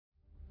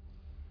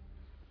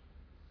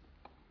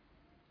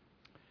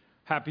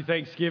Happy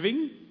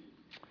Thanksgiving.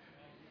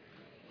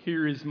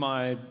 Here is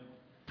my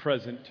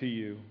present to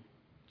you.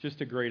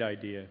 Just a great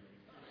idea.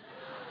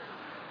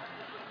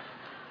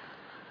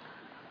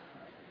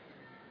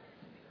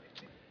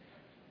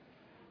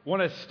 I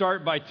want to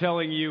start by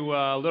telling you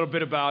a little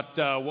bit about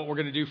what we're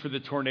going to do for the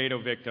tornado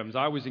victims.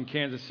 I was in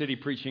Kansas City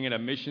preaching at a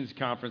missions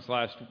conference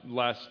last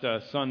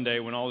Sunday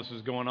when all this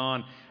was going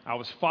on. I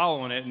was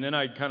following it, and then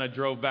I kind of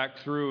drove back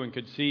through and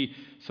could see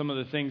some of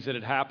the things that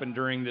had happened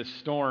during this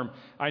storm.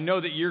 I know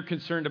that you're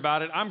concerned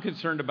about it. I'm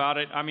concerned about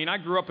it. I mean, I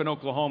grew up in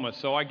Oklahoma,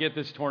 so I get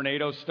this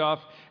tornado stuff,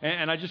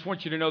 and I just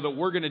want you to know that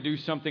we're going to do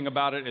something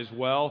about it as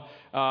well.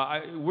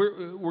 I'm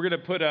going to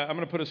put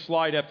a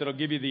slide up that'll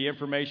give you the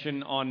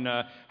information on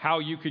how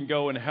you can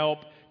go and help.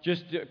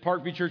 Just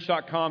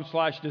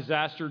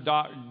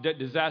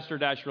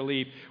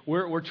parkviewchurch.com/disaster-relief.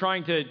 We're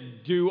trying to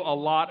do a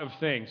lot of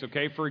things,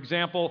 okay? For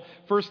example,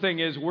 first thing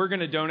is we're going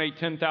to donate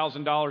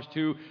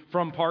 $10,000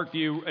 from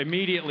Parkview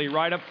immediately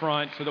right up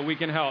front so that we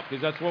can help,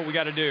 because that's what we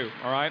got to do,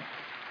 all right?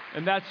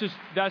 And that's just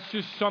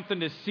something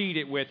to seed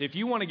it with. If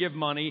you want to give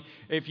money,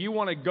 if you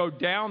want to go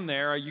down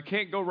there, you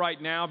can't go right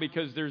now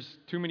because there's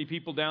too many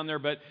people down there,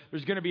 but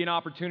there's going to be an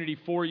opportunity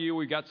for you.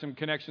 We've got some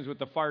connections with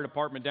the fire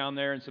department down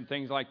there and some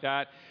things like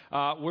that.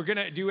 We're going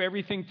to do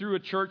everything through a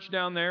church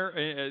down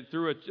there,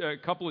 through a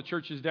couple of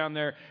churches down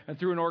there, and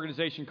through an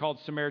organization called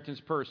Samaritan's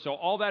Purse. So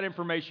all that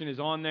information is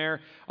on there.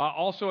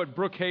 Also at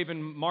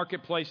Brookhaven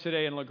Marketplace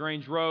today in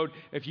LaGrange Road,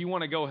 if you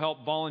want to go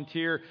help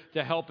volunteer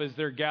to help as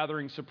they're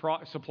gathering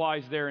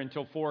supplies there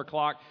until 4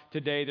 o'clock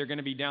today. They're going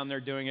to be down there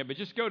doing it. But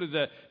just go to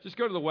the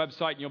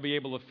website and you'll be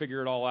able to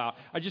figure it all out.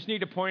 I just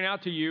need to point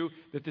out to you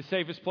that the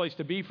safest place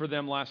to be for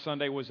them last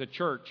Sunday was a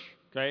church.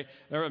 Okay,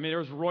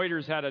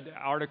 Reuters had an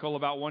article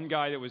about one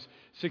guy that was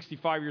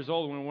 65 years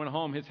old. When he went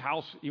home,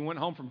 he went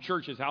home from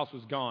church, his house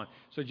was gone.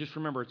 So just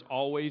remember, it's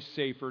always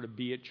safer to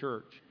be at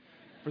church.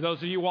 For those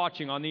of you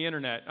watching on the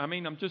internet,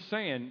 I'm just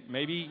saying,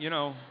 maybe,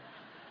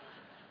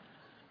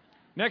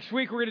 Next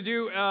week, we're going to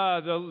do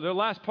the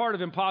last part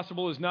of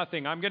Impossible is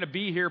Nothing. I'm going to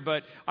be here,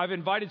 but I've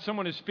invited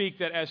someone to speak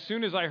that as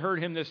soon as I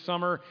heard him this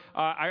summer,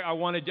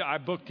 I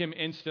booked him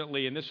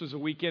instantly, and this was a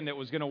weekend that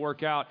was going to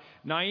work out.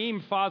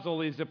 Naeem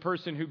Fazal is a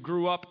person who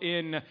grew up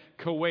in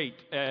Kuwait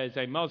as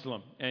a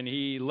Muslim, and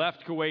he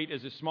left Kuwait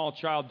as a small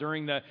child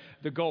during the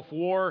Gulf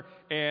War,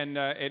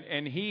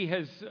 and he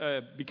has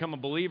become a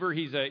believer.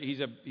 He's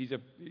a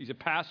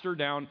pastor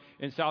down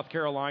in South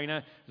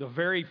Carolina. He's a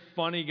very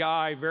funny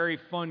guy, very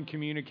fun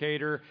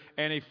communicator,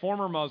 and a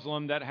former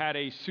Muslim that had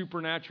a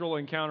supernatural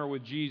encounter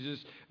with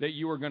Jesus that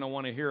you are going to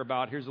want to hear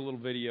about. Here's a little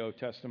video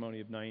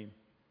testimony of Naeem.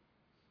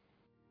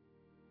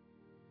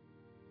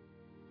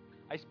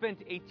 I spent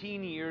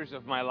 18 years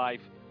of my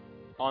life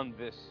on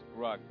this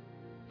rug.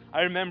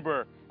 I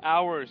remember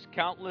hours,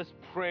 countless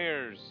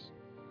prayers,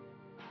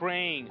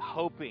 praying,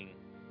 hoping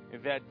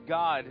that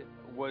God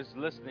was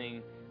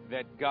listening,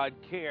 that God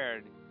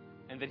cared,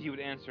 and that He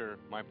would answer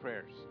my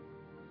prayers.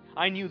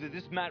 I knew that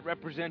this mat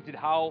represented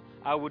how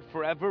I would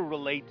forever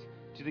relate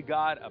to the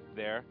God up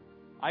there.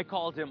 I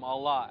called Him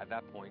Allah at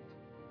that point.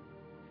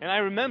 And I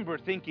remember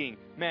thinking,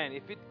 man,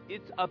 if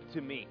it's up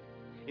to me,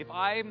 if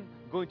I'm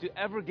going to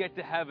ever get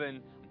to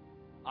heaven,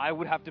 I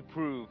would have to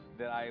prove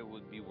that I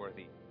would be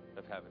worthy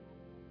of heaven.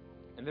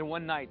 And then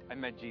one night, I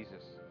met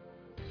Jesus.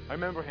 I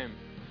remember Him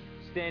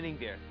standing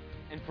there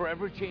and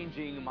forever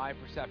changing my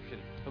perception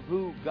of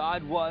who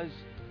God was,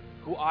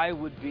 who I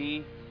would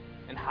be,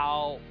 and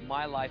how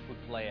my life would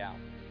play out.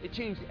 It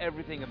changed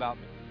everything about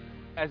me.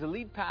 As a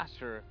lead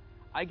pastor,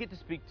 I get to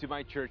speak to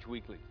my church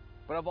weekly,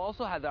 but I've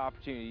also had the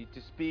opportunity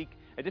to speak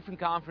at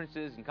different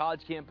conferences and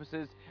college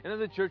campuses and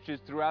other churches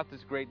throughout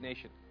this great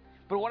nation.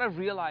 But what I've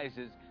realized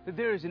is that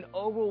there is an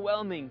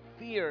overwhelming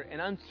fear and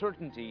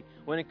uncertainty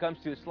when it comes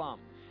to Islam.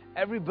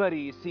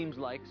 Everybody, it seems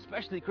like,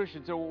 especially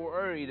Christians, are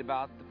worried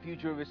about the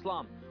future of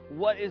Islam.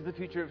 What is the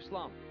future of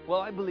Islam?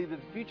 Well, I believe that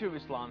the future of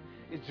Islam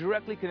is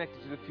directly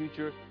connected to the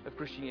future of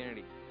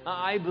Christianity.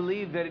 I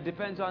believe that it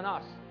depends on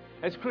us.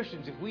 As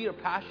Christians, if we are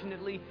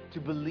passionately to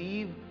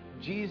believe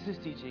Jesus'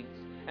 teachings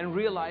and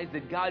realize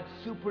that God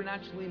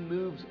supernaturally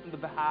moves on the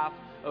behalf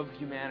of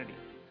humanity,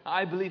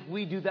 I believe if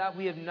we do that,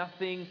 we have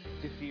nothing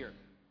to fear.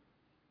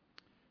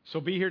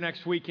 So be here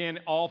next weekend.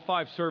 All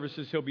 5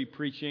 services he'll be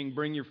preaching.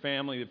 Bring your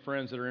family, the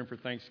friends that are in for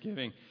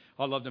Thanksgiving.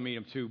 I'd love to meet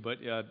them too, but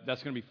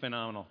that's going to be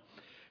phenomenal.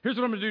 Here's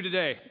what I'm going to do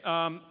today.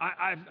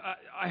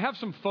 I have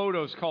some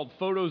photos called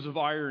Photos of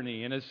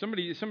Irony, and as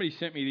somebody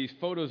sent me these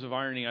photos of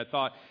irony, I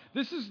thought,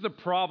 this is the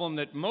problem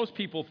that most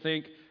people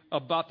think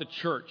about the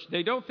church.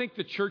 They don't think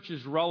the church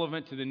is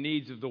relevant to the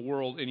needs of the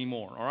world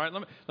anymore, all right?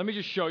 Let me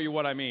just show you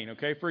what I mean,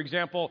 okay? For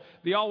example,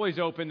 the Always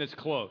Open that's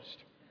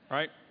closed,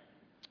 right?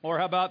 Or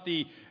how about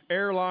the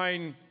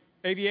airline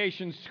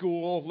aviation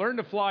school, learn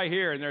to fly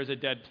here, and there's a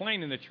dead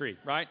plane in the tree,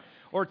 right?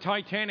 Or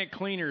Titanic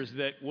cleaners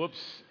that,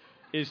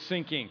 is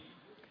sinking.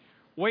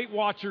 Weight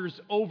Watchers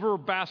over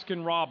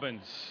Baskin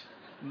Robbins.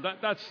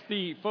 That's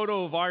the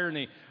photo of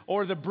irony.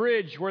 Or the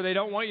bridge where they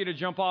don't want you to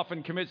jump off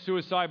and commit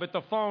suicide, but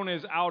the phone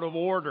is out of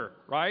order,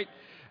 right?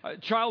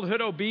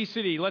 Childhood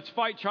obesity. Let's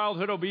fight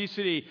childhood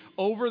obesity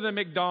over the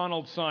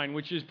McDonald's sign,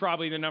 which is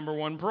probably the number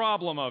one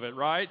problem of it,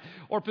 right?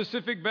 Or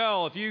Pacific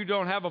Bell. If you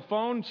don't have a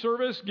phone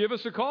service, give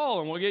us a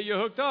call and we'll get you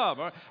hooked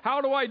up.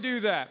 How do I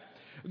do that?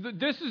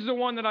 This is the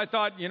one that I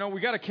thought,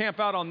 we got to camp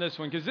out on this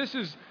one, because this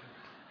is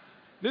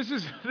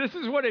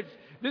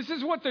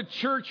what the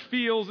church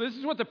feels. This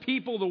is what the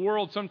people of the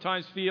world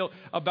sometimes feel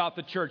about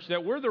the church,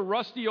 that we're the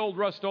rusty old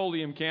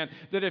Rust-Oleum can,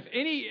 that if at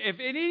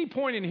any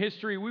point in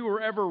history we were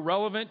ever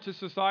relevant to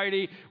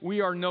society, we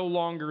are no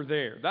longer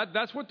there.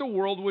 That's what the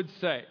world would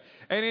say.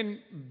 And in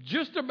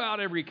just about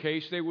every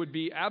case, they would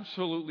be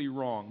absolutely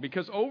wrong,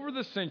 because over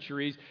the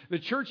centuries, the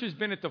church has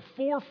been at the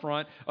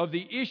forefront of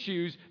the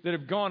issues that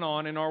have gone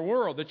on in our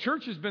world. The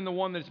church has been the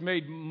one that's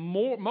made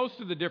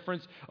most of the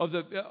difference of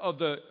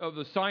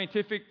the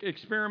scientific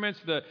experiments,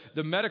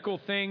 the medical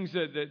things,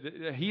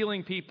 the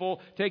healing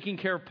people, taking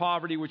care of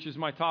poverty, which is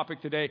my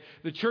topic today.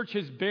 The church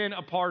has been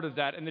a part of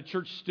that, and the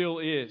church still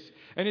is.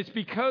 And it's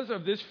because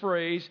of this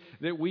phrase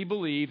that we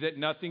believe that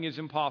nothing is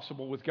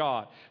impossible with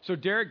God. So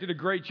Derek did a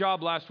great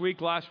job last week,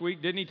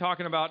 didn't he,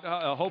 talking about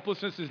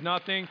hopelessness is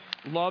nothing?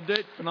 Loved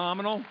it.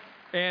 Phenomenal.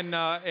 And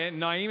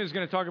Naeem is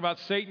going to talk about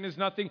Satan is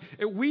nothing.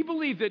 We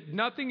believe that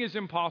nothing is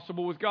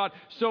impossible with God.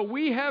 So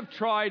we have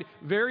tried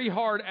very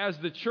hard as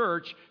the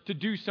church to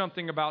do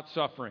something about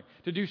suffering,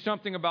 to do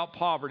something about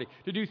poverty,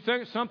 to do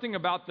something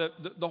about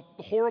the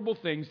horrible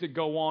things that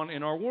go on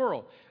in our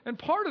world. And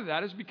part of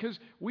that is because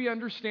we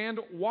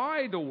understand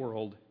why the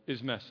world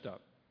is messed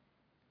up.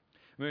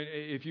 I mean,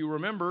 if you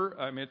remember,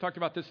 I talked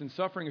about this in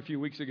suffering a few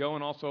weeks ago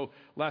and also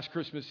last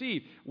Christmas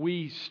Eve.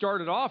 We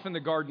started off in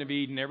the Garden of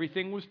Eden.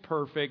 Everything was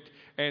perfect.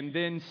 And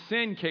then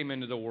sin came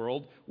into the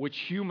world, which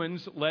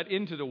humans let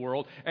into the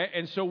world.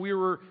 And so we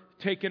were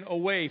taken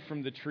away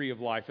from the tree of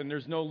life. And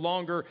there's no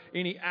longer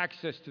any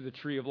access to the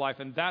tree of life.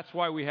 And that's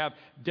why we have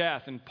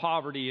death and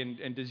poverty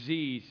and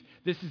disease.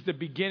 This is the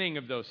beginning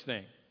of those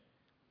things.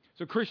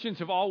 So Christians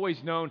have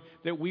always known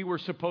that we were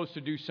supposed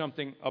to do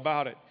something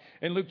about it.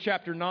 In Luke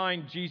chapter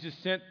 9, Jesus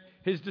sent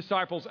his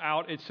disciples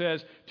out, it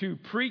says, to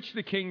preach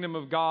the kingdom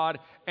of God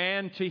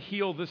and to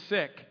heal the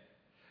sick.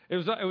 It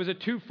was a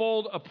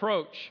twofold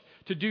approach,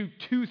 to do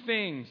two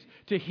things,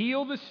 to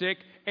heal the sick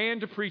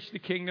and to preach the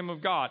kingdom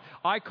of God.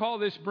 I call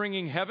this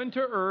bringing heaven to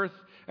earth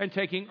and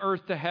taking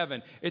earth to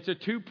heaven. It's a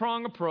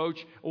two-pronged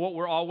approach of what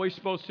we're always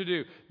supposed to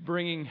do,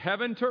 bringing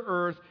heaven to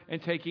earth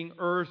and taking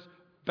earth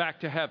back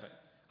to heaven.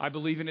 I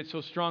believe in it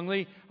so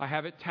strongly, I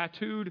have it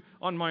tattooed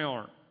on my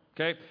arm.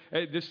 Okay?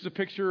 This is a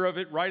picture of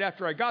it right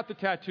after I got the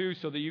tattoo,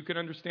 so that you can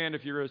understand,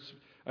 if you're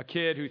a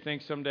kid who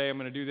thinks someday I'm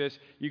going to do this,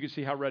 you can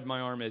see how red my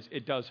arm is.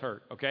 It does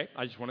hurt. Okay?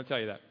 I just want to tell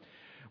you that.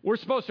 We're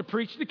supposed to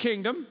preach the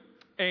kingdom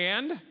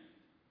and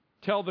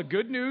tell the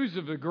good news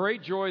of the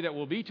great joy that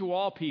will be to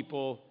all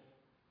people.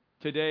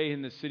 Today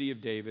in the city of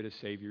David, a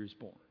Savior is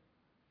born.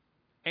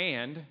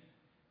 And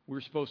we're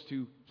supposed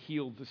to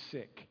heal the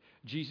sick.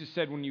 Jesus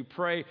said, when you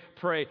pray,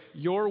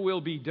 your will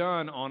be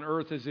done on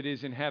earth as it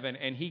is in heaven.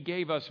 And he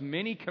gave us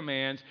many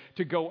commands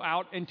to go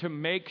out and to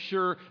make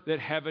sure that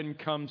heaven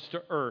comes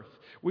to earth.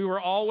 We were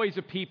always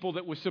a people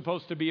that was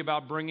supposed to be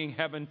about bringing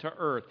heaven to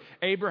earth.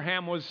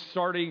 Abraham was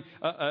starting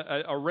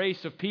a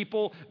race of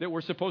people that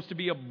were supposed to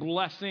be a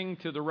blessing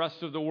to the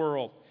rest of the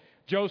world.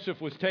 Joseph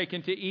was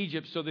taken to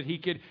Egypt so that he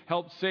could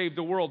help save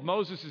the world.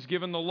 Moses is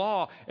given the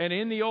law. And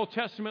in the Old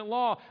Testament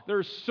law,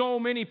 there's so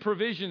many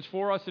provisions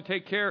for us to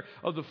take care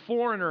of the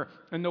foreigner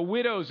and the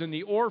widows and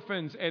the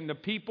orphans and the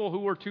people who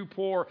were too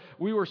poor.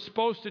 We were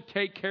supposed to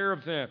take care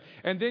of them.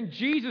 And then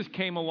Jesus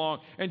came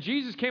along. And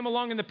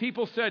the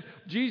people said,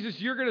 Jesus,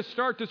 you're going to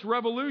start this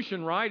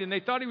revolution, right? And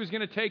they thought he was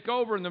going to take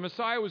over and the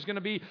Messiah was going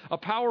to be a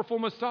powerful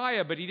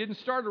Messiah. But he didn't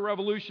start a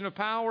revolution of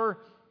power.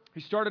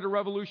 He started a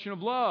revolution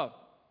of love.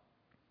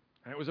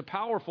 And it was a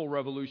powerful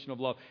revolution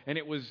of love. And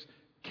it was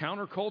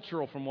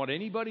countercultural from what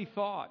anybody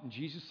thought. And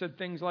Jesus said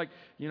things like,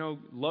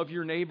 love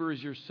your neighbor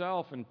as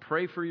yourself and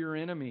pray for your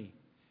enemy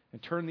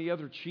and turn the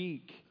other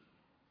cheek.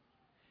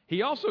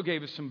 He also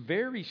gave us some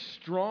very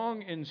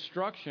strong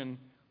instruction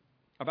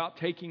about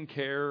taking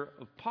care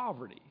of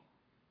poverty.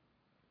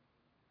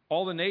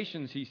 All the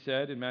nations, he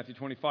said in Matthew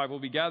 25, will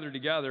be gathered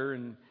together,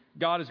 and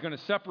God is going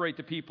to separate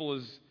the people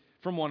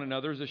from one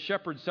another as a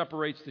shepherd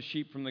separates the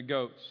sheep from the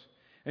goats.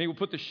 And he will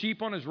put the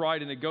sheep on his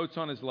right and the goats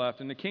on his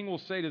left. And the king will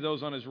say to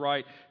those on his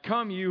right,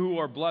 come, you who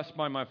are blessed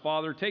by my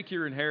Father, take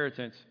your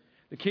inheritance,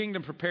 the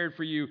kingdom prepared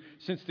for you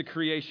since the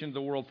creation of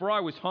the world. For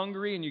I was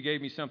hungry, and you gave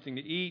me something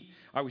to eat.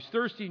 I was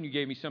thirsty, and you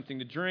gave me something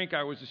to drink.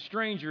 I was a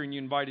stranger, and you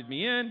invited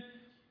me in.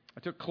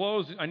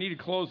 I needed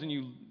clothes, and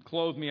you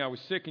clothed me. I was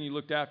sick, and you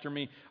looked after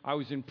me. I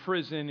was in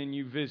prison, and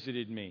you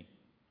visited me.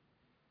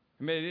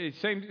 It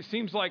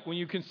seems like when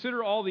you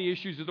consider all the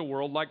issues of the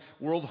world, like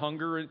world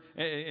hunger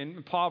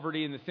and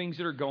poverty and the things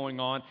that are going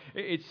on,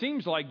 it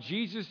seems like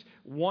Jesus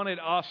wanted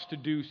us to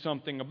do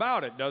something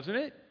about it, doesn't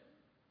it?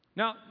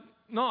 Now,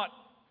 not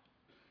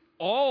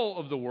all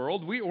of the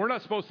world. We're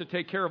not supposed to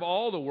take care of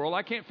all the world.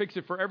 I can't fix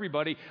it for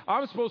everybody.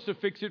 I'm supposed to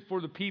fix it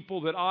for the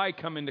people that I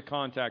come into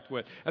contact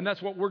with. And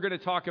that's what we're going to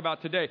talk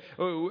about today.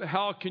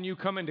 How can you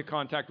come into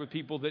contact with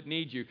people that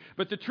need you?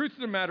 But the truth of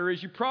the matter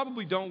is you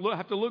probably don't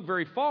have to look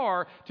very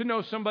far to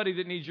know somebody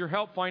that needs your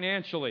help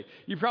financially.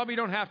 You probably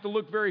don't have to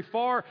look very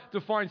far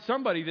to find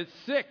somebody that's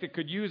sick that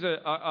could use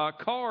a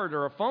card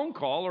or a phone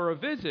call or a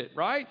visit,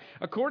 right?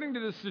 According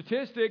to the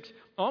statistics,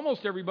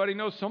 almost everybody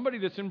knows somebody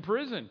that's in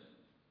prison.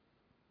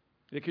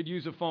 They could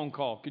use a phone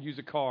call, could use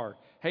a card.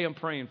 Hey, I'm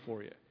praying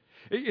for you.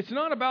 It's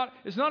not about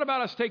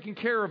us taking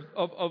care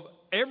of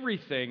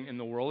everything in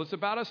the world. It's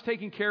about us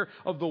taking care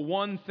of the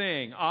one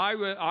thing.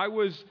 I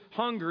was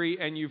hungry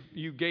and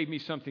you gave me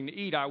something to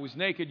eat. I was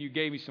naked, you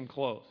gave me some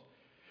clothes.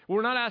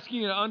 We're not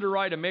asking you to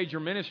underwrite a major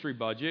ministry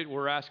budget.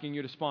 We're asking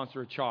you to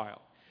sponsor a child.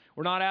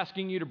 We're not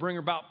asking you to bring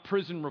about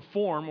prison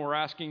reform. We're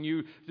asking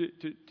you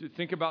to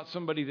think about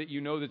somebody that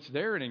you know that's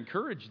there and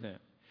encourage them.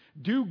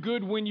 Do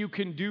good when you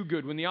can do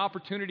good, when the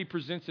opportunity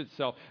presents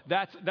itself.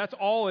 That's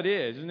all it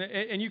is.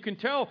 And you can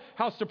tell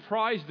how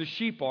surprised the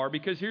sheep are,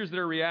 because here's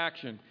their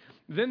reaction.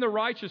 Then the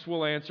righteous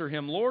will answer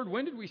him, Lord,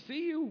 when did we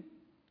see you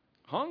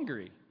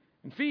hungry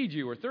and feed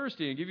you, or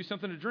thirsty and give you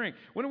something to drink?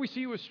 When did we see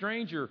you a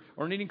stranger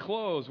or needing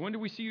clothes? When did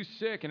we see you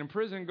sick and in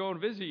prison and go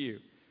and visit you?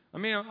 I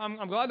mean,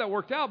 I'm glad that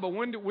worked out, but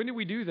when did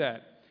we do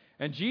that?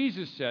 And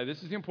Jesus said,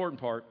 this is the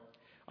important part,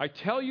 I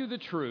tell you the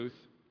truth,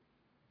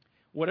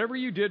 whatever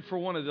you did for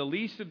one of the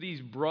least of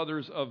these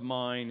brothers of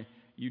mine,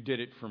 you did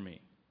it for me.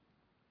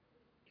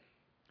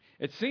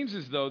 It seems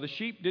as though the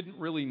sheep didn't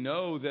really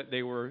know that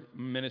they were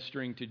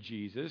ministering to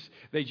Jesus.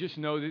 They just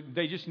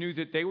knew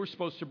that they were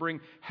supposed to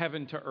bring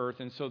heaven to earth,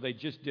 and so they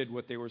just did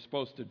what they were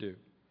supposed to do.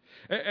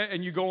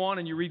 And you go on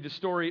and you read the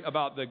story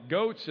about the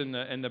goats and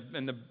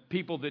the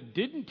people that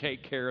didn't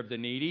take care of the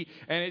needy.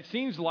 And it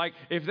seems like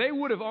if they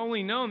would have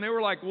only known, they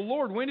were like, well,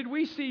 Lord, when did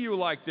we see you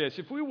like this?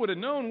 If we would have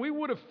known, we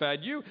would have fed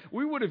you.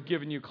 We would have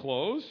given you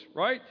clothes,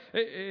 right?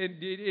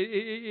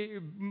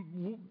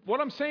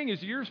 What I'm saying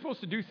is you're supposed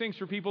to do things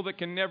for people that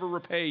can never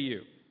repay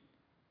you.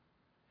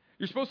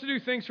 You're supposed to do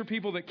things for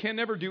people that can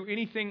never do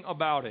anything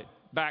about it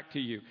back to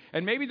you.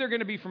 And maybe they're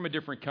going to be from a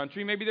different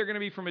country. Maybe they're going to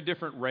be from a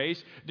different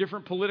race,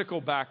 different political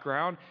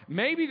background.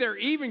 Maybe they're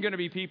even going to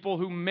be people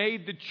who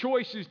made the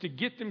choices to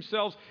get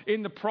themselves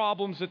in the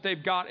problems that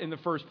they've got in the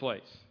first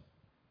place.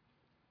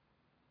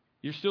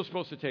 You're still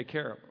supposed to take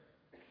care of them.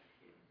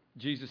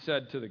 Jesus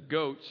said to the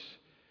goats,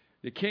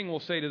 the king will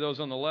say to those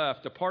on the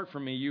left, depart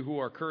from me, you who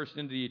are cursed,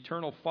 into the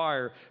eternal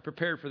fire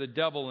prepared for the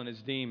devil and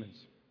his demons.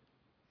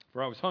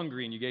 For I was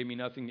hungry and you gave me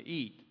nothing to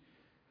eat.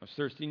 I was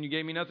thirsty and you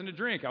gave me nothing to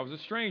drink. I was a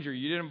stranger.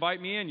 You didn't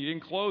invite me in. You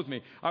didn't clothe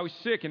me. I was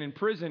sick and in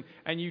prison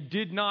and you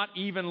did not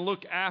even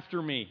look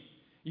after me.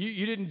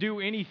 You didn't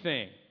do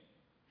anything.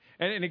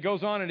 And it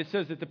goes on and it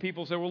says that the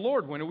people say, well,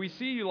 Lord, when do we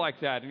see you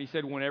like that? And he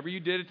said, whenever you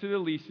did it to the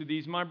least of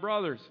these, my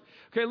brothers.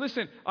 Okay,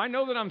 listen, I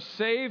know that I'm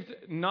saved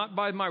not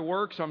by my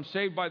works. I'm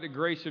saved by the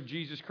grace of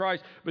Jesus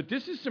Christ. But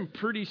this is some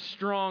pretty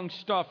strong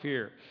stuff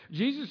here.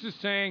 Jesus is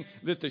saying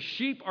that the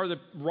sheep are the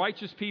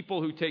righteous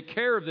people who take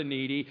care of the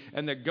needy,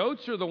 and the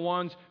goats are the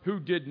ones who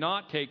did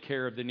not take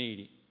care of the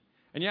needy.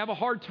 And you have a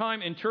hard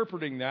time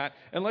interpreting that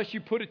unless you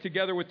put it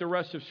together with the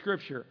rest of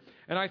Scripture.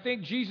 And I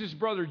think Jesus'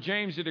 brother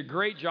James did a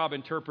great job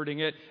interpreting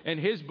it in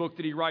his book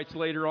that he writes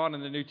later on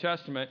in the New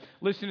Testament.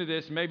 Listen to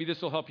this. Maybe this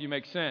will help you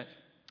make sense.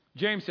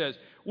 James says,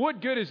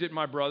 what good is it,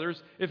 my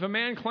brothers, if a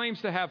man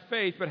claims to have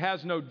faith but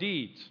has no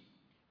deeds?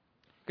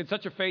 Can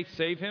such a faith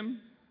save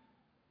him?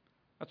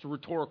 That's a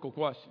rhetorical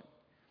question.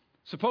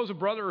 Suppose a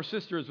brother or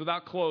sister is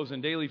without clothes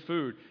and daily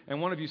food,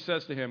 and one of you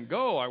says to him,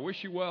 go, I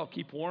wish you well,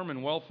 keep warm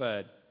and well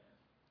fed,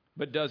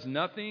 but does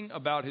nothing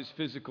about his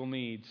physical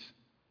needs.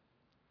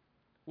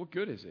 What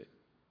good is it?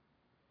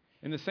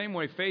 In the same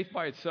way, faith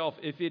by itself,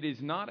 if it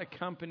is not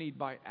accompanied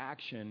by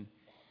action,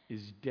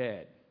 is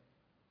dead.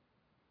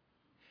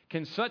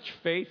 Can such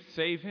faith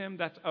save him?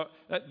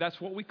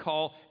 That's what we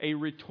call a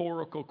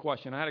rhetorical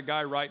question. I had a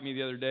guy write me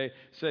the other day,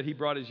 said he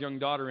brought his young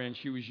daughter in.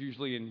 She was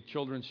usually in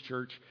children's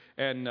church,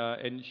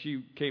 and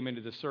she came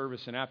into the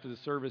service. And after the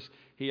service,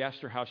 he asked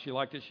her how she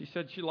liked it. She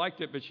said she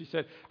liked it, but she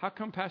said, how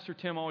come Pastor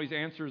Tim always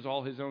answers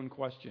all his own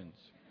questions?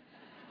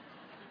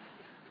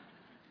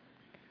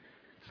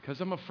 Because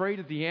I'm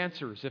afraid of the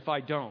answers if I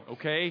don't,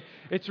 okay?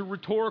 It's a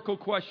rhetorical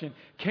question.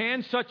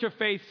 Can such a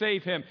faith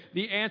save him?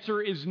 The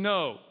answer is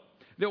no.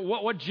 That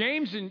what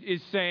James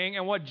is saying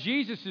and what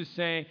Jesus is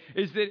saying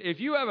is that if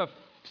you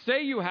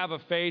say you have a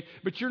faith,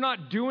 but you're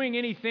not doing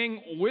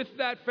anything with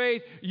that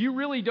faith, you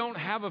really don't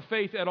have a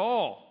faith at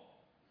all.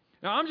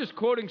 Now, I'm just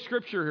quoting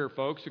Scripture here,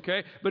 folks,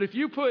 okay? But if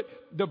you put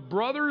the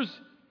brothers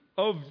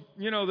of,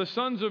 the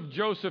sons of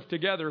Joseph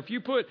together, if you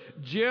put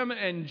Jim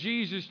and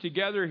Jesus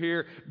together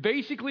here,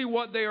 basically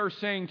what they are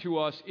saying to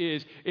us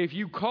is, if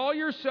you call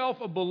yourself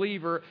a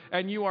believer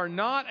and you are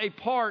not a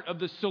part of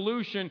the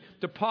solution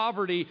to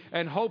poverty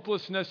and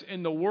hopelessness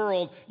in the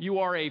world, you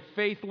are a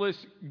faithless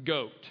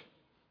goat.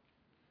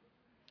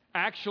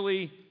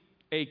 Actually,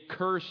 a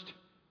cursed,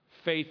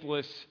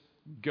 faithless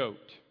goat.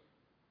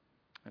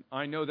 And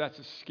I know that's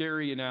a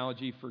scary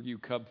analogy for you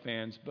Cub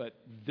fans, but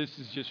this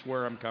is just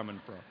where I'm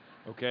coming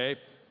from, okay?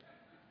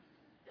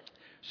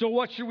 So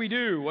what should we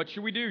do? What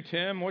should we do,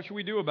 Tim? What should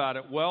we do about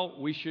it?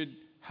 Well, we should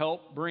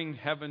help bring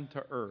heaven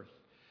to earth.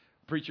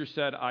 A preacher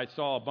said, I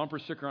saw a bumper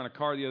sticker on a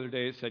car the other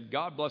day that said,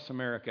 God bless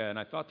America. And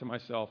I thought to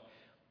myself,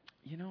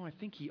 I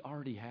think he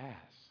already has.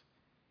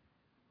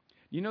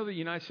 You know the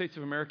United States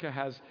of America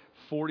has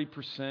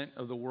 40%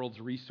 of the world's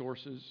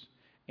resources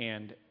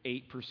and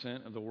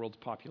 8% of the world's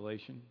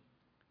population?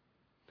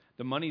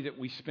 The money that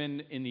we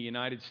spend in the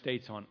United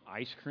States on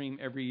ice cream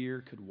every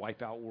year could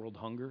wipe out world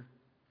hunger.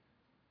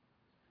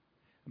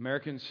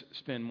 Americans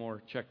spend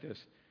more, check this,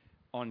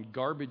 on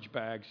garbage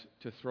bags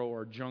to throw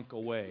our junk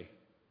away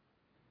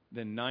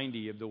than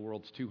 90 of the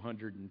world's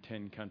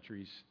 210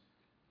 countries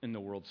in the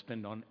world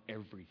spend on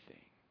everything.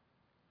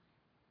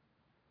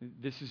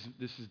 This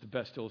is the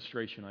best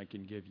illustration I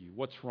can give you.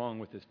 What's wrong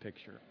with this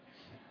picture?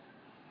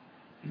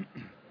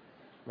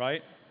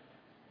 Right?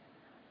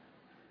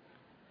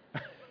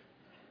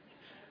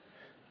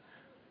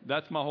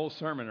 That's my whole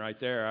sermon right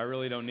there. I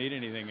really don't need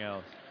anything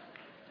else.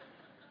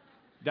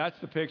 That's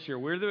the picture.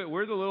 We're the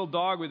little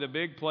dog with a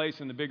big place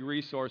and the big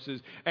resources.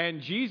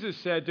 And Jesus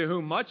said, to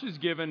whom much is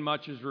given,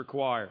 much is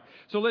required.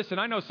 So listen,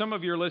 I know some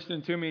of you are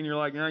listening to me and you're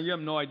like, no, you have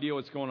no idea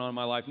what's going on in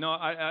my life. No,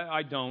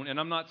 I don't. And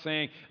I'm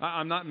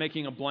not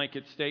making a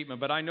blanket statement,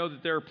 but I know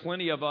that there are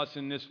plenty of us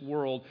in this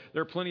world,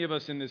 there are plenty of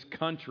us in this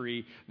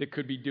country that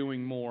could be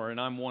doing more,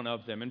 and I'm one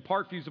of them. And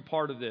Parkview's a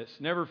part of this.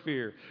 Never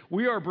fear.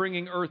 We are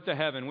bringing earth to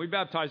heaven. We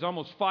baptized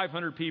almost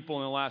 500 people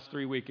in the last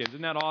 3 weekends.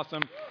 Isn't that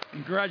awesome?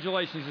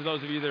 Congratulations to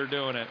those of you that are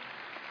doing it.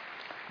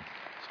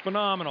 It's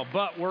phenomenal.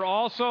 But we're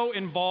also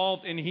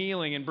involved in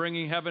healing and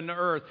bringing heaven to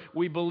earth.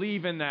 We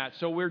believe in that.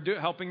 So we're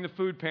helping the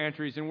food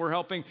pantries, and we're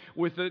helping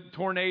with the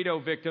tornado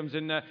victims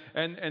in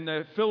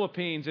the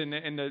Philippines,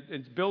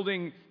 and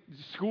building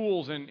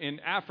schools in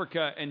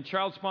Africa, and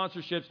child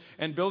sponsorships,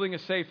 and building a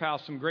safe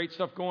house. Some great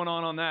stuff going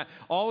on that.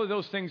 All of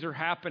those things are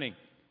happening.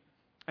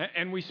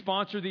 And we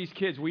sponsor these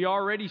kids. We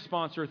already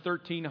sponsor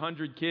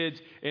 1,300 kids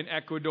in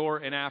Ecuador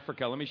and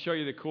Africa. Let me show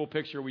you the cool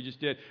picture we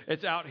just did.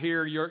 It's out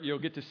here. You'll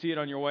get to see it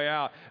on your way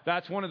out.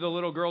 That's one of the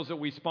little girls that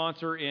we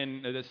sponsor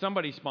that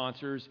somebody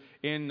sponsors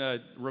in the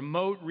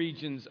remote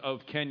regions of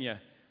Kenya.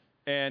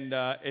 And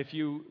if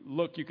you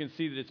look, you can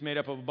see that it's made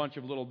up of a bunch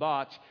of little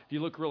dots. If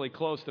you look really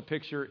close, the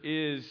picture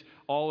is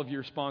all of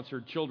your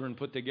sponsored children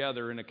put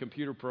together in a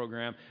computer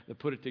program that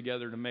put it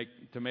together to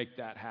make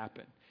that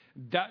happen.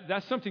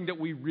 That's something that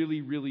we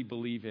really, really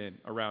believe in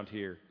around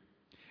here.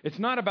 It's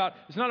not about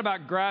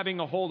grabbing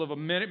a hold of a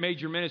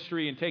major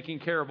ministry and taking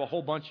care of a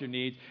whole bunch of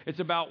needs.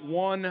 It's about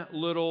one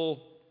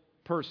little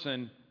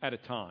person at a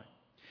time.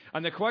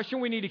 And the question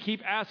we need to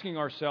keep asking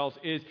ourselves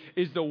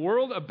is the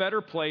world a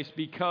better place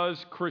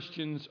because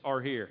Christians are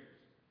here?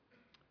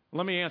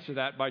 Let me answer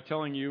that by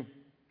telling you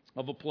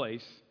of a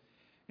place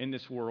in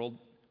this world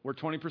where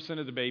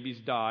 20% of the babies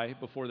die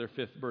before their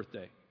 5th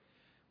birthday.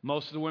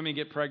 Most of the women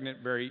get pregnant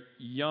very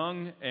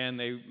young,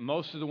 and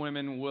most of the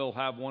women will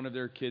have one of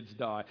their kids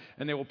die.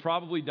 And they will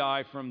probably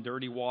die from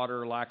dirty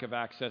water, lack of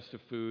access to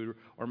food,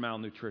 or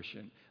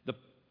malnutrition. The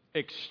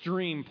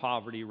extreme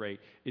poverty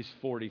rate is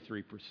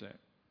 43%.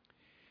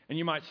 And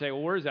you might say,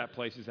 well, where is that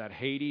place? Is that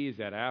Haiti? Is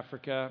that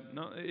Africa?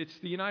 No, it's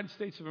the United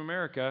States of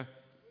America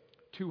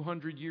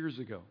 200 years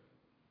ago.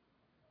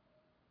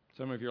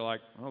 Some of you are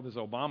like, oh, this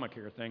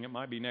Obamacare thing, it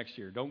might be next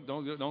year.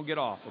 Don't get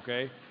off,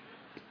 okay?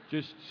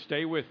 Just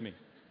stay with me.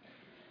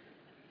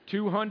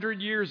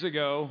 200 years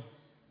ago,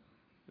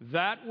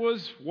 that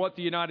was what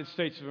the United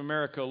States of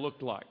America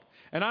looked like.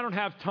 And I don't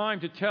have time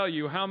to tell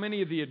you how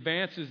many of the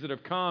advances that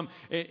have come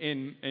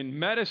in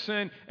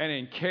medicine and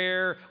in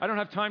care. I don't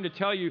have time to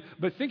tell you,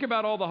 but think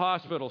about all the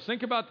hospitals.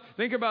 Think about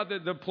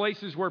the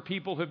places where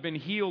people have been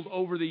healed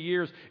over the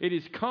years. It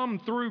has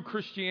come through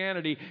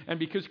Christianity, and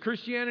because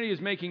Christianity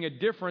is making a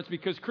difference,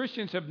 because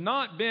Christians have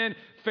not been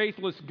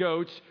faithless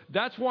goats,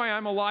 that's why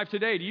I'm alive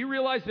today. Do you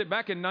realize that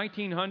back in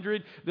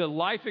 1900, the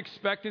life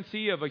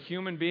expectancy of a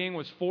human being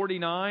was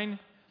 49?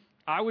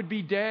 I would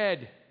be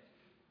dead.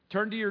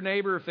 Turn to your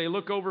neighbor. If they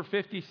look over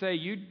 50, say,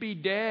 you'd be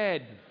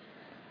dead.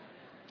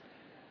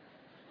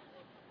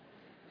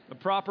 The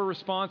proper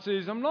response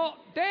is, I'm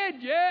not dead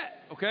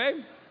yet.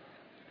 Okay?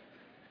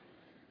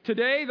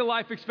 Today, the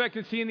life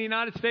expectancy in the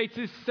United States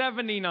is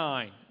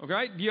 79.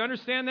 Okay? Do you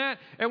understand that?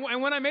 And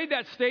when I made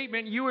that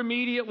statement, you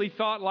immediately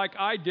thought like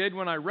I did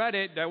when I read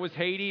it. That was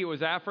Haiti, it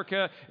was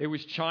Africa, it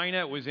was China,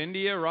 it was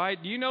India, right?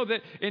 Do you know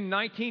that in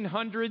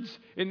 1900s,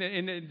 in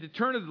the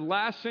turn of the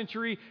last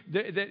century,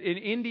 that in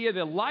India,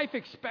 the life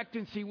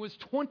expectancy was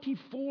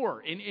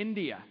 24 in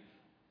India.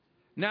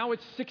 Now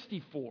it's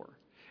 64.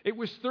 It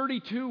was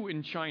 32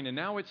 in China.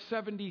 Now it's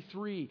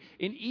 73.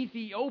 In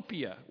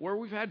Ethiopia, where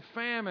we've had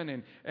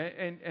famine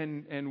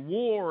and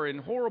war and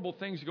horrible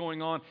things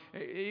going on,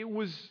 it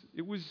was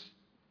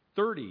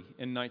 30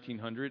 in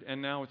 1900,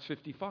 and now it's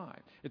 55.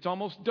 It's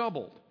almost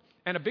doubled.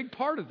 And a big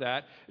part of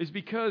that is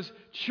because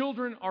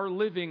children are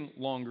living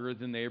longer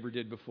than they ever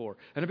did before.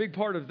 And a big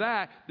part of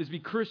that is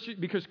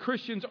because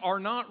Christians are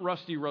not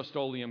rusty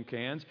Rust-Oleum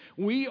cans.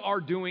 We are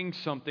doing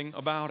something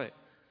about it.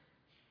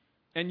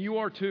 And you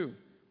are too.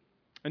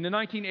 In the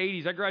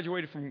 1980s, I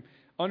graduated from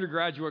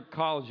undergraduate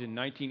college in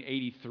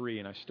 1983,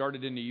 and I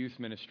started in the youth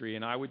ministry,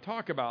 and I would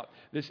talk about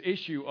this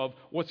issue of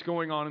what's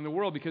going on in the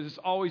world because it's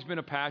always been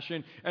a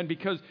passion, and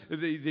because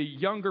the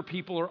younger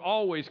people are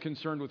always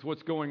concerned with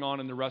what's going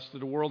on in the rest of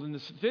the world. And the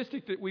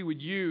statistic that we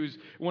would use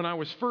when I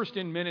was first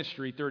in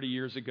ministry 30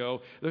 years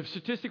ago, the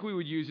statistic we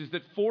would use is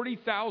that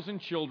 40,000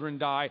 children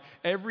die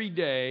every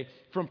day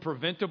from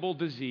preventable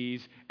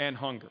disease and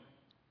hunger.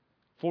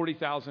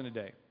 40,000 a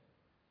day.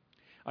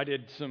 I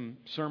did some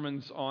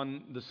sermons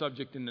on the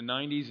subject in the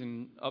 90s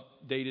and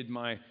updated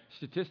my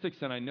statistics,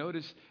 and I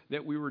noticed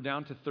that we were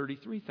down to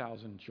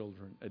 33,000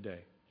 children a day.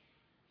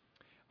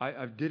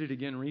 I did it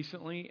again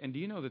recently, and do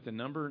you know that the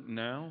number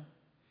now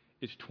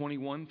is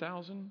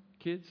 21,000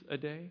 kids a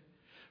day?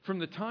 From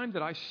the time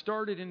that I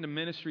started into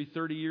ministry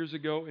 30 years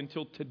ago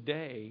until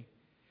today,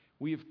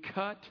 we have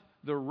cut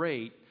the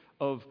rate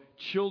of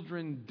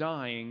children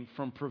dying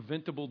from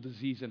preventable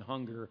disease and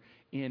hunger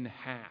in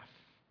half.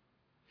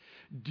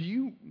 Do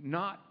you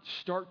not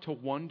start to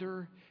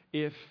wonder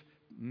if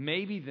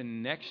maybe the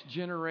next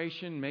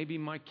generation, maybe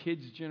my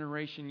kids'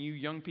 generation, you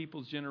young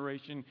people's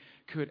generation,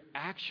 could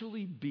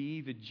actually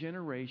be the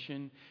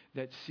generation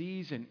that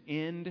sees an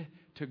end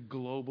to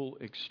global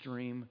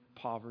extreme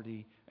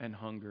poverty and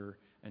hunger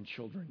and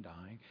children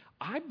dying?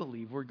 I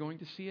believe we're going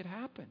to see it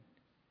happen.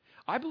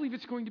 I believe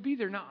it's going to be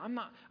there. Now,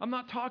 I'm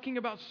not talking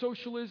about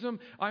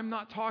socialism. I'm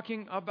not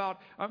talking about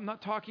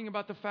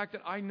the fact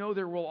that I know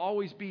there will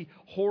always be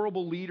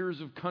horrible leaders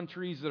of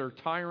countries that are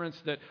tyrants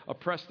that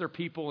oppress their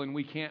people and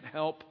we can't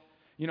help.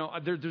 You know,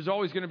 there's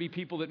always going to be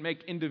people that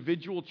make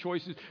individual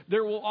choices.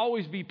 There will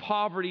always be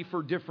poverty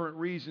for different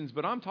reasons,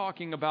 but I'm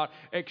talking about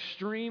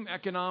extreme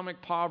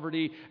economic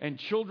poverty and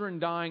children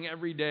dying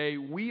every day.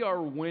 We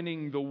are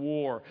winning the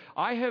war.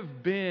 I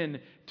have been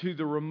to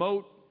the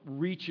remote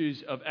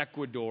reaches of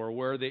Ecuador,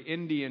 where the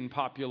Indian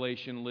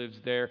population lives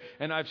there.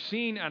 And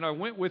I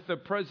went with the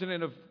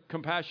president of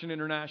Compassion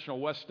International,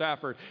 Wes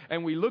Stafford,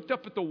 and we looked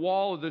up at the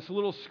wall of this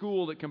little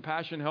school that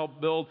Compassion helped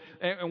build,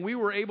 and we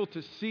were able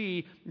to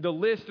see the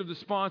list of the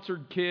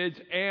sponsored kids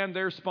and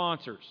their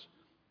sponsors.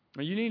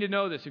 Now, you need to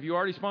know this. If you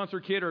already sponsor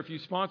a kid or if you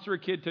sponsor a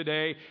kid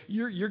today,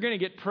 you're going to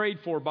get prayed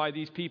for by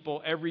these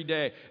people every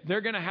day.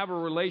 They're going to have a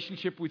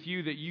relationship with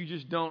you that you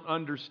just don't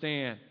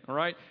understand, all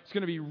right? It's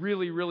going to be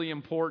really, really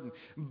important.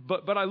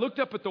 But I looked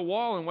up at the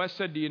wall and Wes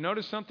said, "Do you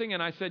notice something?"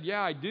 And I said,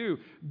 "Yeah, I do.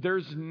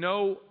 There's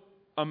no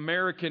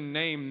American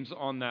names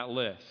on that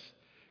list."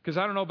 Because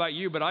I don't know about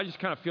you, but I just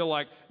kind of feel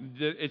like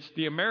it's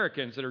the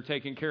Americans that are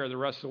taking care of the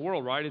rest of the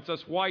world, right? It's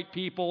us white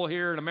people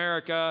here in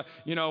America.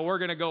 You know, we're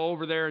going to go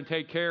over there and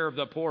take care of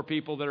the poor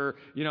people that are,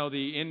 you know,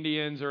 the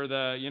Indians or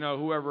the, you know,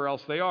 whoever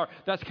else they are.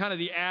 That's kind of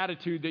the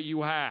attitude that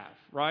you have,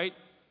 right?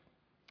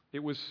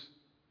 It was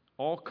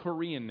all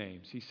Korean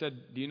names. He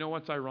said, "Do you know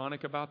what's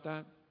ironic about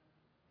that?"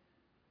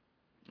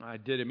 I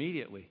did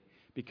immediately.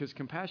 Because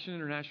Compassion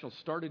International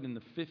started in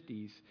the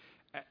 50s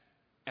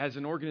as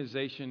an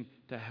organization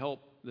to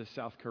help the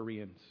South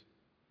Koreans.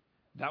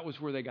 That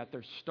was where they got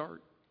their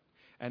start.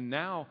 And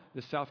now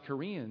the South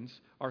Koreans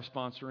are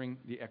sponsoring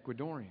the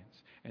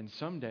Ecuadorians. And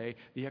someday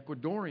the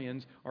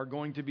Ecuadorians are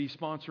going to be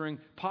sponsoring,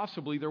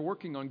 possibly they're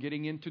working on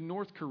getting into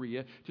North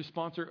Korea to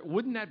sponsor.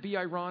 Wouldn't that be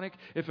ironic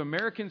if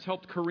Americans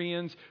helped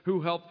Koreans who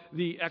helped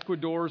the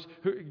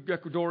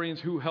Ecuadorians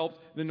who helped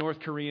the North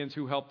Koreans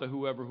who helped the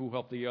whoever who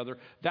helped the other?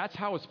 That's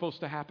how it's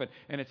supposed to happen.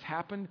 And it's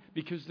happened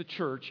because the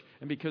church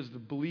and because the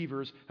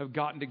believers have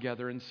gotten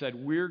together and said,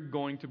 we're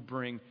going to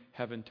bring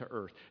heaven to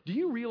earth. Do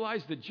you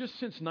realize that just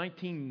since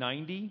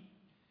 1990,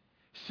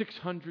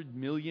 600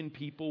 million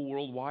people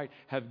worldwide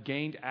have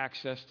gained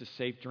access to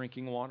safe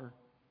drinking water?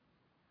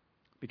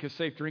 Because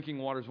safe drinking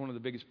water is one of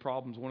the biggest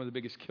problems, one of the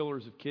biggest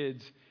killers of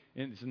kids,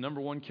 and it's the number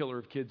one killer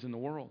of kids in the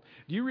world.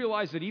 Do you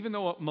realize that even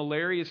though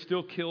malaria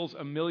still kills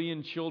 1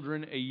 million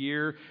children a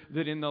year,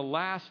 that in the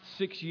last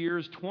 6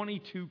 years,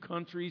 22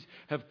 countries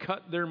have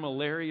cut their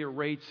malaria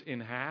rates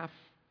in half?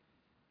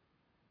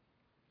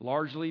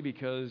 Largely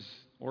because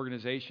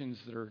organizations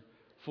that are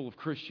full of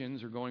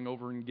Christians are going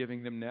over and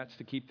giving them nets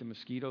to keep the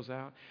mosquitoes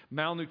out.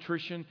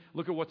 Malnutrition,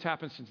 look at what's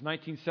happened since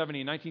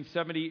 1970. In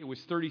 1970, it was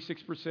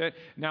 36%.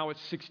 Now it's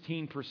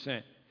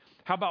 16%.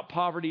 How about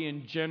poverty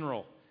in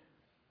general?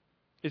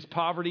 Is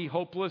poverty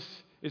hopeless?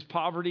 Is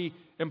poverty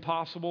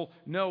impossible?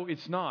 No,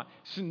 it's not.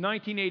 Since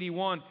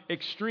 1981,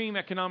 extreme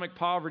economic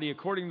poverty,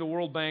 according to the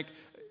World Bank,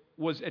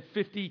 was at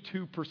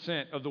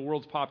 52% of the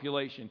world's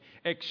population.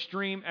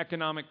 Extreme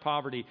economic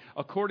poverty.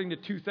 According to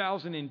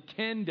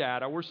 2010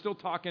 data, we're still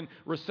talking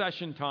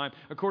recession time.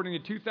 According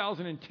to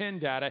 2010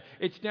 data,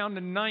 it's down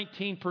to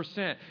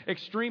 19%.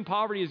 Extreme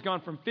poverty has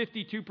gone from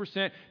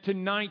 52% to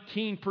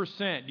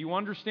 19%. Do you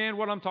understand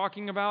what I'm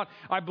talking about?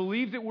 I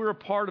believe that we're a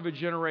part of a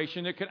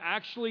generation that could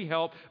actually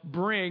help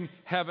bring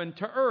heaven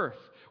to earth.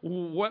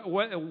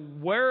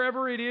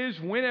 Wherever it is,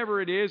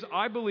 whenever it is,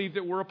 I believe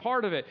that we're a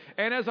part of it.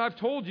 And as I've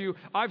told you,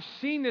 I've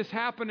seen this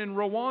happen in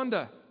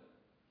Rwanda.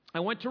 I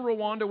went to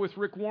Rwanda with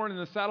Rick Warren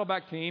and the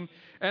Saddleback team,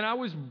 and I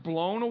was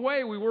blown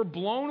away. We were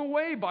blown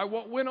away by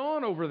what went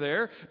on over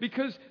there,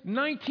 because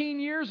 19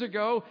 years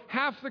ago,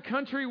 half the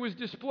country was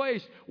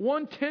displaced.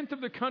 1/10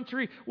 of the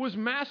country was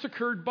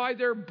massacred by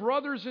their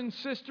brothers and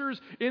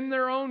sisters in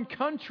their own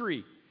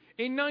country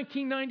in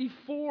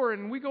 1994.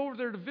 And we go over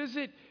there to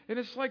visit, and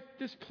it's like,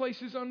 this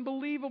place is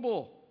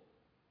unbelievable.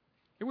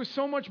 It was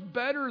so much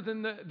better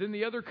than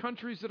the other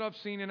countries that I've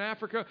seen in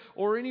Africa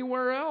or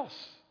anywhere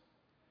else.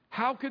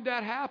 How could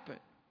that happen?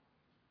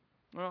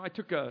 Well, I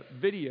took a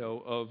video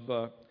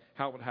of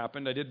how it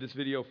happened. I did this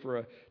video for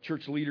a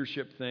church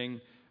leadership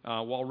thing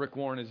while Rick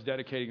Warren is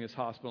dedicating this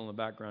hospital in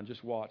the background.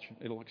 Just watch.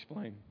 It'll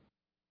explain.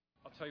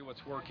 I'll tell you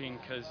what's working,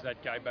 because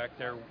that guy back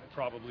there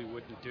probably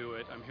wouldn't do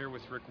it. I'm here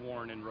with Rick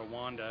Warren in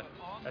Rwanda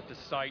at the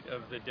site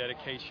of the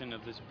dedication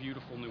of this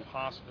beautiful new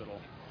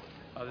hospital.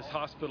 This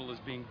hospital is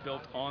being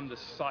built on the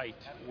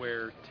site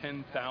where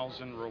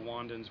 10,000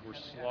 Rwandans were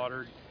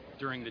slaughtered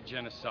during the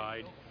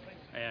genocide.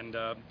 And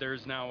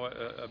there's now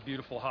a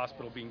beautiful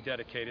hospital being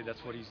dedicated.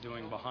 That's what he's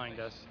doing behind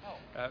us,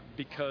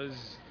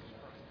 because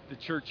the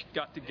church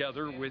got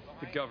together with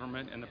the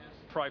government and the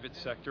private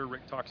sector.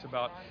 Rick talks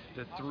about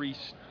the three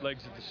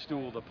legs of the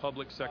stool: the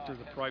public sector,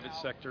 the private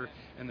sector,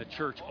 and the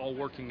church all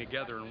working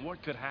together. And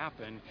what could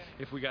happen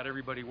if we got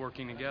everybody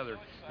working together?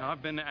 Now,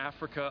 I've been to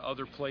Africa,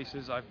 other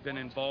places. I've been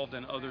involved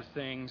in other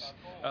things.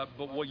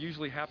 But what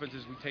usually happens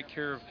is we take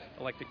care of,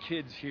 like, the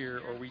kids here,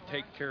 or we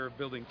take care of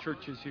building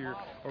churches here,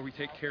 or we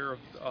take care of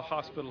a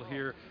hospital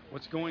here.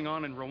 What's going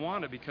on in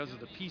Rwanda, because of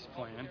the peace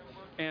plan,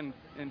 and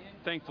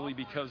thankfully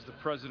because the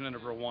president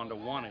of Rwanda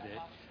wanted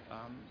it,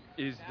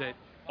 is that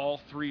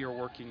all three are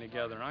working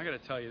together. And I got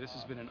to tell you, this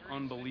has been an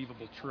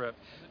unbelievable trip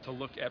to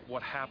look at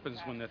what happens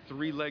when the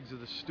three legs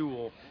of the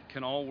stool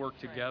can all work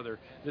together.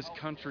 This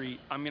country,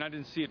 I mean, I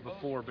didn't see it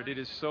before, but it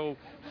is so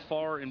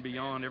far and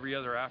beyond every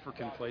other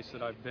African place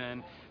that I've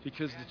been,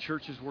 because the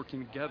church is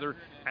working together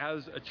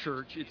as a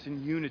church. It's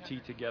in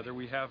unity together.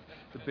 We have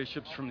the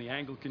bishops from the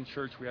Anglican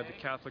Church, we have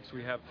the Catholics,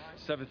 we have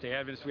Seventh-day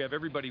Adventists, we have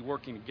everybody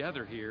working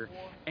together here,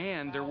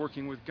 and they're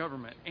working with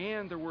government,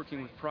 and they're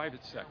working with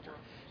private sector.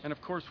 And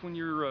of course, when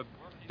you're a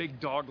big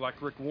dog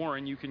like Rick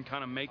Warren, you can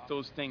kind of make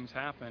those things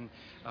happen.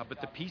 But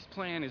the peace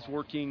plan is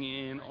working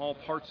in all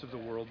parts of the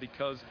world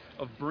because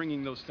of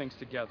bringing those things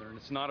together. And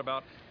it's not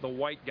about the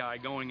white guy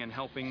going and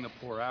helping the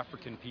poor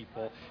African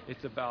people.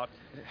 It's about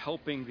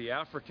helping the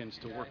Africans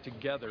to work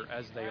together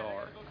as they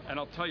are. And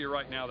I'll tell you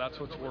right now, that's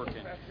what's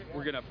working.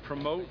 We're going to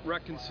promote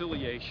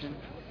reconciliation.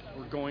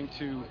 We're going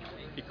to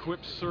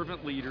equip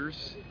servant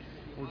leaders.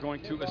 We're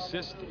going to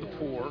assist the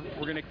poor.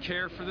 We're going to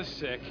care for the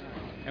sick.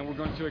 And we're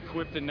going to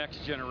equip the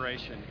next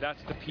generation.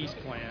 That's the peace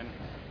plan,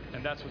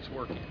 and that's what's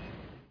working.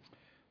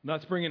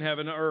 That's bringing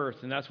heaven to earth,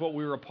 and that's what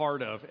we were a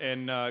part of.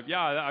 And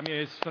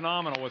it's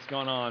phenomenal what's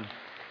going on.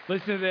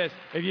 Listen to this.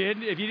 If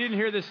you didn't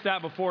hear this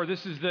stat before,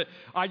 this is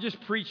I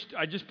just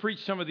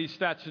preached some of these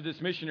stats to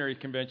this missionary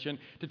convention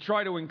to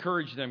try to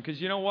encourage them, because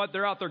you know what?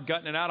 They're out there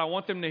gutting it out. I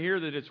want them to hear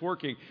that it's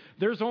working.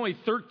 There's only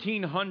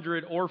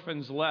 1,300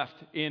 orphans left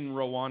in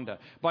Rwanda.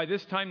 By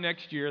this time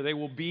next year, they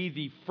will be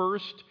the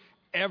first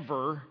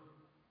ever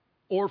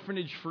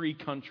orphanage-free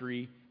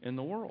country in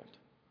the world.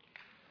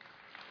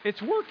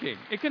 It's working.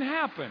 It can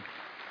happen.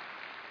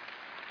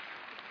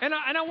 And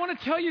I want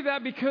to tell you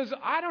that because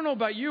I don't know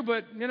about you,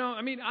 but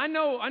I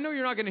know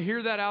you're not going to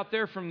hear that out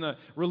there from the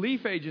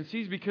relief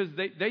agencies, because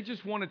they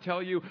just want to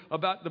tell you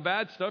about the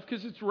bad stuff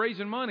because it's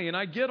raising money, and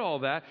I get all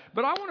that.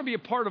 But I want to be a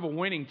part of a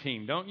winning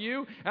team, don't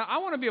you? I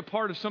want to be a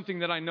part of something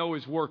that I know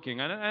is working,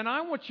 and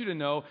I want you to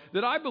know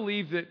that I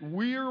believe that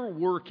we're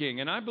working,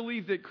 and I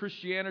believe that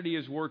Christianity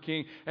is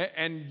working.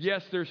 And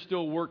yes, there's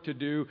still work to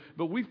do,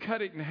 but we've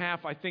cut it in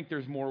half. I think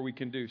there's more we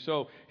can do.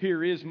 So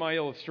here is my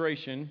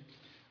illustration.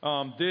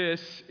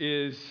 This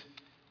is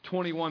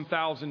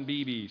 21,000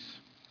 BBs.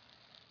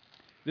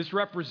 This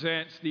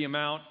represents the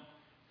amount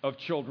of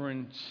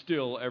children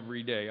still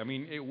every day. I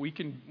mean, we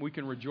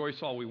can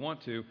rejoice all we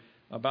want to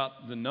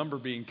about the number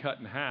being cut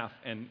in half,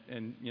 and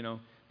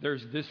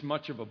there's this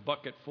much of a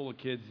bucket full of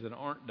kids that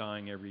aren't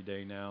dying every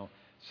day now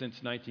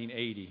since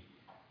 1980,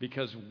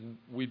 because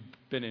we've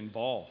been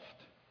involved,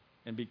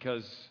 and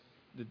because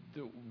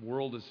the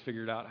world has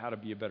figured out how to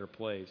be a better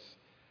place.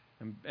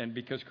 And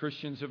because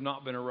Christians have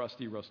not been a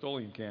rusty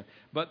Rust-Oleum can.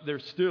 But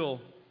there's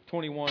still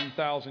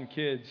 21,000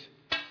 kids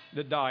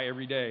that die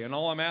every day. And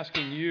all I'm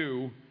asking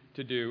you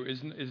to do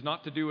is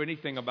not to do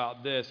anything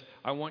about this.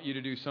 I want you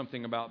to do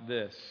something about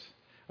this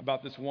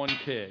one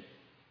kid.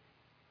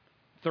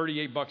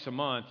 $38 a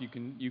month, you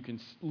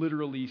can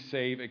literally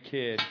save a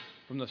kid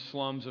from the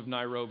slums of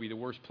Nairobi, the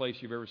worst place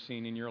you've ever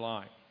seen in your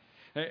life.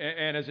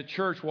 And as a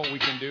church, what we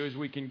can do is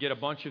we can get a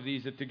bunch of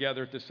these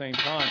together at the same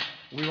time.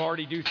 We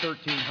already do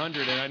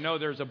 1,300, and I know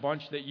there's a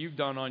bunch that you've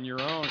done on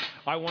your own.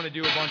 I want to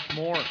do a bunch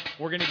more.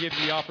 We're going to give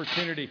you the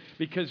opportunity,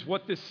 because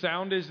what this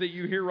sound is that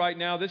you hear right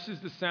now, this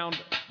is the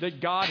sound that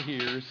God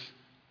hears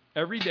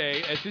every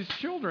day as his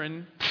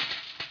children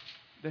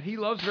that he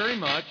loves very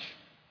much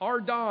are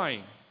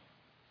dying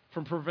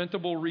from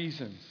preventable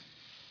reasons.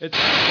 It's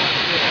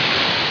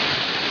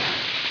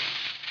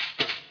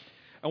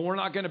and we're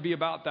not going to be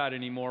about that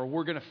anymore.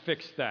 We're going to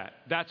fix that.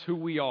 That's who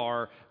we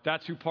are.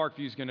 That's who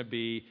Parkview is going to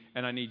be,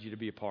 and I need you to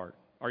be a part.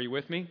 Are you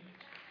with me?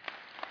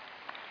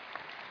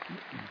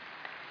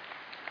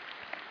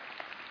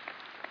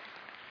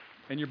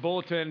 In your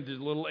bulletin, there's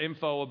a little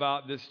info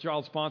about this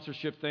child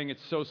sponsorship thing.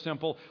 It's so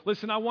simple.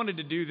 Listen, I wanted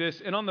to do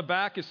this, and on the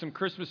back is some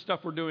Christmas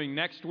stuff we're doing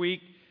next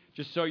week.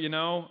 Just so you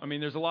know, I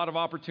mean, there's a lot of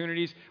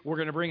opportunities. We're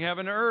going to bring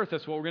heaven to earth.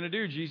 That's what we're going to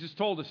do. Jesus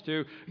told us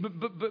to.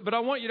 But I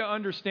want you to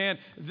understand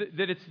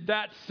that it's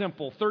that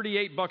simple,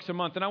 $38 a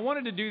month. And I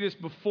wanted to do this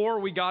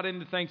before we got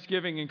into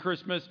Thanksgiving and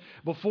Christmas,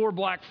 before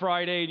Black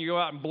Friday, and you go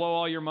out and blow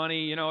all your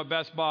money, at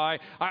Best Buy.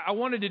 I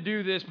wanted to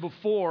do this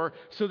before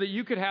so that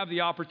you could have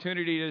the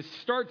opportunity to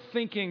start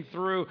thinking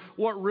through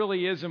what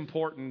really is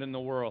important in the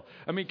world.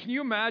 I mean, can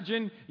you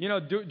imagine,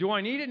 do I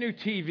need a new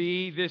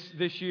TV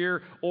this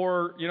year,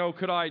 or,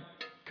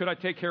 could I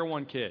take care of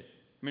one kid?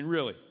 I mean,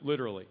 really,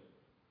 literally.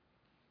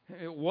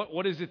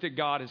 What is it that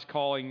God is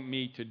calling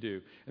me to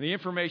do? And the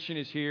information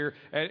is here,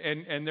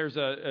 and there's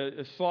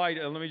a slide.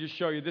 Let me just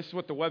show you. This is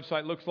what the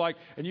website looks like.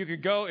 And you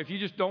could go, if you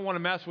just don't want to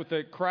mess with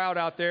the crowd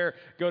out there,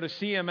 go to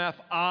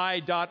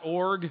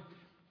cmfi.org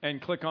and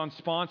click on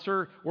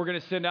sponsor. We're going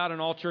to send out an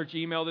all-church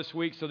email this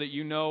week so that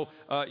you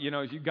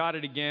got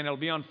it again. It'll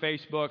be on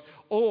Facebook.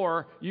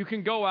 Or you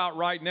can go out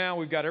right now.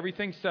 We've got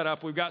everything set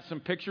up. We've got some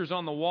pictures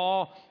on the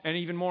wall. And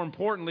even more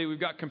importantly,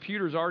 we've got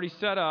computers already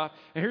set up.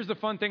 And here's the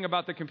fun thing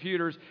about the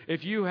computers.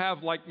 If you have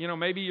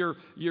maybe your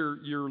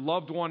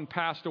loved one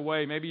passed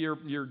away. Maybe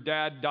your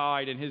dad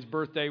died and his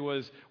birthday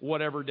was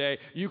whatever day.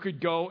 You could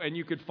go and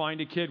you could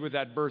find a kid with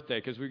that birthday,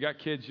 because we've got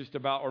kids just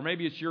about, or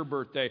maybe it's your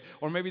birthday,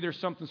 or maybe there's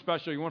something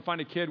special. You want to find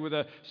a kid with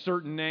a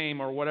certain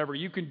name or whatever.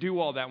 You can do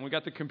all that. And we've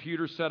got the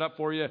computer set up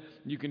for you.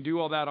 You can do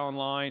all that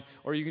online.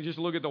 Or you can just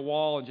look at the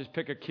wall and just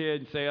pick a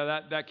kid and say,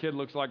 that kid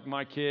looks like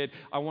my kid.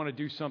 I want to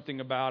do something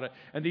about it.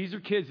 And these are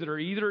kids that are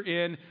either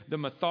in the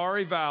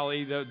Mathare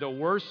Valley, the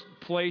worst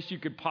place you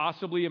could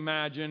possibly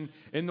imagine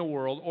in the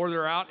world, or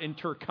they're out in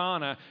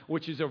Turkana,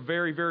 which is a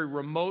very, very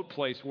remote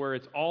place where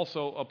it's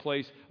also a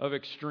place of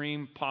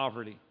extreme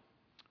poverty.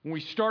 When we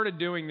started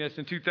doing this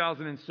in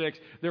 2006,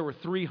 there were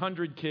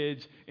 300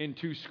 kids in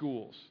 2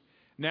 schools.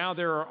 Now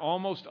there are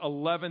almost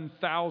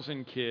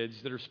 11,000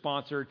 kids that are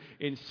sponsored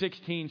in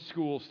 16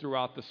 schools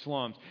throughout the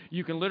slums.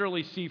 You can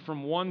literally see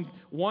from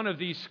one of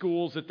these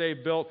schools that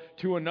they've built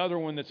to another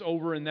one that's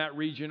over in that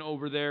region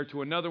over there,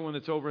 to another one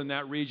that's over in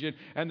that region,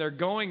 and they're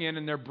going in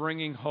and they're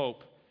bringing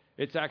hope.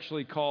 It's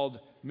actually called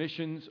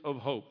Missions of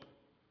Hope.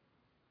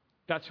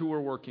 That's who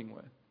we're working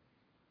with.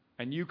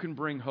 And you can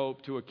bring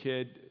hope to a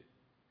kid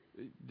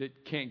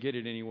that can't get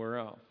it anywhere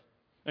else.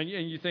 And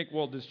you think,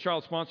 well, does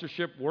child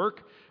sponsorship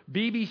work?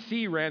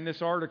 BBC ran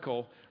this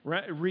article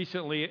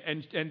recently,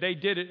 and they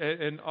did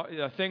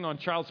a thing on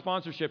child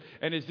sponsorship,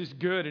 and is this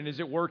good, and is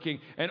it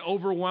working? And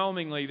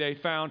overwhelmingly, they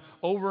found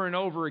over and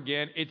over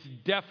again, it's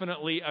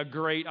definitely a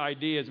great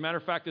idea. As a matter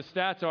of fact, the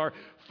stats are,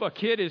 a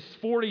kid is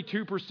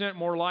 42%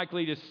 more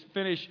likely to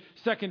finish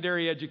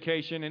secondary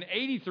education and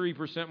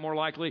 83% more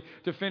likely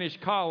to finish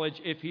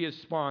college if he is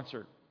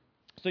sponsored.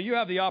 So you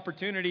have the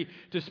opportunity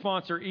to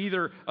sponsor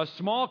either a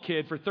small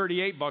kid for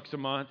 $38 a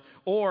month,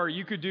 or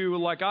you could do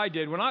like I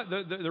did.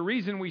 The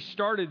reason we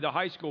started the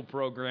high school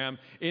program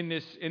in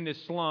this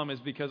slum is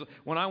because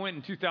when I went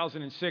in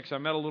 2006, I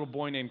met a little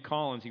boy named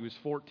Collins. He was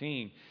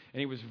 14, and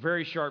he was a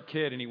very sharp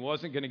kid, and he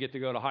wasn't going to get to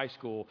go to high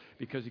school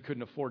because he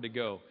couldn't afford to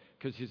go,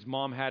 because his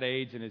mom had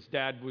AIDS and his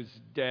dad was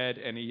dead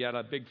and he had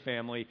a big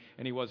family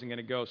and he wasn't going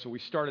to go. So we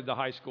started the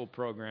high school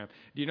program.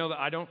 Do you know that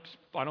I don't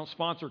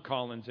sponsor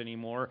Collins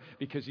anymore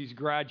because he's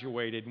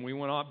graduated, and we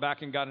went on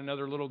back and got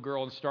another little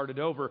girl and started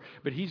over.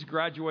 But he's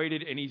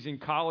graduated and he's in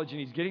college, and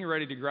he's getting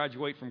ready to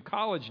graduate from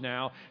college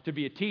now to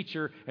be a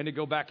teacher and to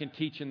go back and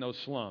teach in those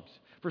slums.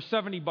 For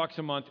 $70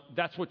 a month,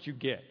 that's what you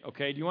get,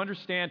 okay? Do you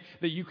understand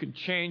that you can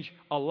change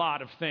a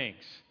lot of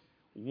things,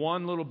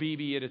 one little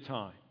BB at a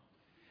time?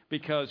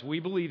 Because we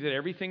believe that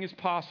everything is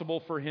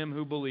possible for him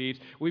who believes.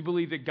 We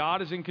believe that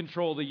God is in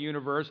control of the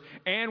universe,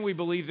 and we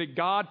believe that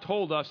God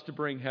told us to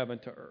bring heaven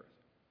to earth.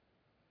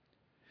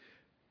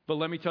 But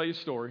let me tell you a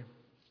story,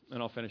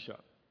 and I'll finish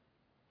up.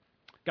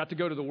 Got to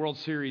go to the World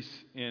Series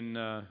in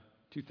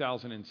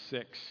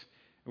 2006.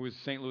 It was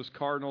St. Louis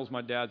Cardinals.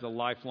 My dad's a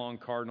lifelong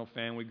Cardinal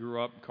fan. We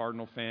grew up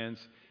Cardinal fans.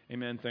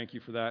 Amen. Thank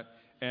you for that.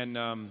 And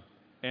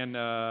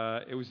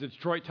it was the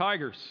Detroit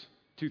Tigers,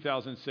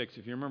 2006,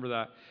 if you remember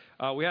that.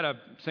 We had a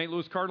St.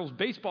 Louis Cardinals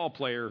baseball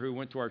player who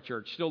went to our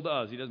church. Still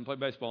does. He doesn't play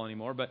baseball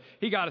anymore, but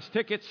he got us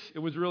tickets. It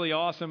was really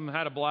awesome.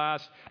 Had a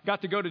blast.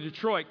 Got to go to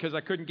Detroit because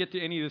I couldn't get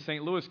to any of the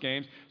St. Louis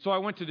games, so I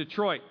went to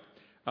Detroit.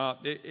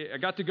 I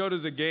got to go to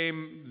the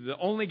game, the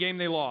only game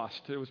they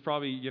lost. It was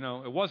probably,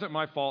 it wasn't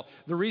my fault.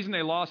 The reason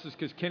they lost is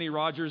because Kenny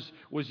Rogers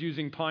was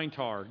using pine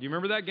tar. Do you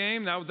remember that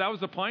game? That was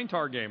the pine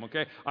tar game,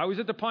 okay? I was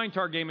at the pine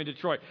tar game in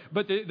Detroit.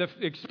 But the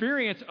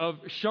experience of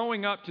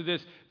showing up to the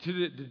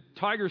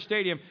Tiger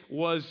Stadium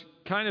was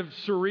kind of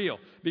surreal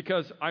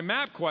because I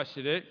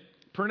MapQuested it.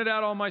 Printed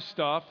out all my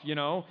stuff,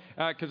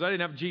 because I didn't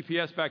have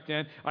GPS back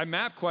then. I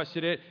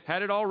MapQuested it,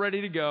 had it all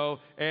ready to go,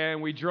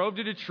 and we drove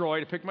to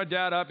Detroit. I picked my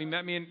dad up. He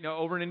met me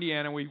over in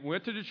Indiana. We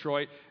went to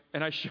Detroit,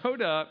 and I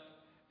showed up,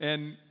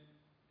 and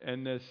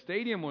the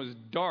stadium was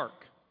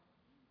dark.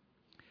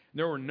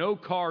 There were no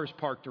cars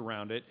parked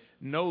around it,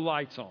 no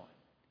lights on.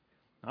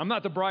 I'm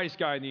not the brightest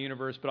guy in the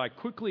universe, but I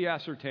quickly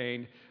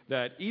ascertained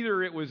that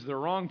either it was the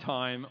wrong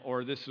time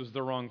or this was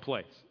the wrong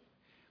place.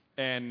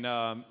 And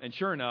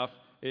sure enough,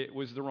 it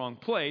was the wrong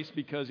place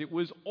because it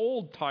was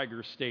old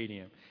Tiger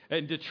Stadium.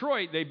 In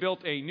Detroit, they built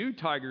a new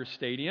Tiger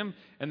Stadium,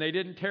 and they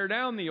didn't tear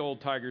down the old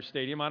Tiger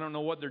Stadium. I don't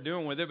know what they're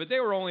doing with it, but they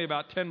were only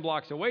about 10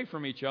 blocks away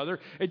from each other.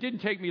 It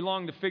didn't take me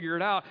long to figure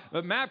it out,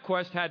 but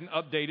MapQuest hadn't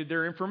updated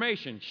their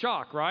information.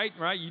 Shock, right?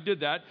 Right? You did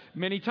that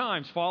many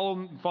times.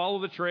 Follow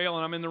the trail,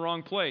 and I'm in the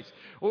wrong place.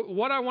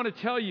 What I want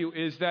to tell you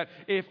is that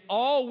if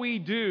all we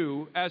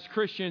do as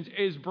Christians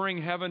is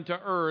bring heaven to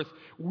earth,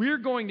 we're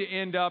going to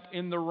end up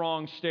in the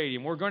wrong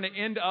stadium. We're going to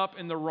end up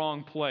in the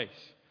wrong place.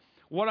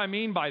 What I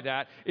mean by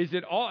that is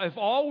that if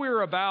all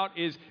we're about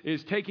is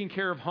taking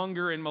care of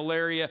hunger and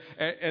malaria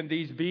and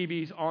these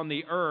babies on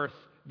the earth,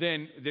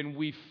 then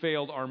we've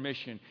failed our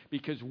mission,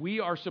 because we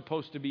are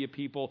supposed to be a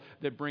people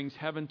that brings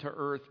heaven to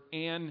earth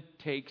and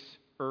takes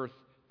earth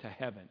to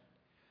heaven.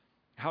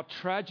 How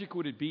tragic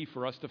would it be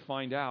for us to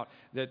find out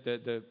that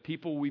the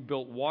people we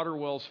built water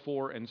wells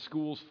for and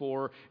schools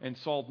for and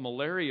solved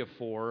malaria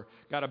for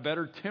got a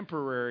better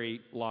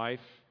temporary life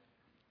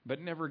but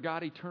never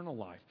got eternal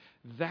life?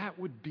 That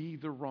would be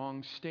the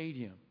wrong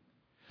stadium.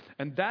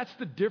 And that's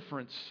the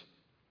difference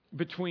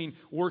between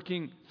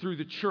working through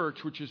the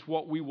church, which is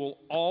what we will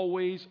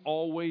always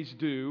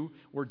do.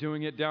 We're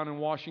doing it down in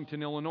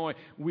Washington, Illinois.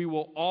 We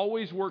will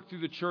always work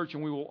through the church,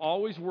 and we will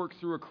always work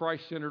through a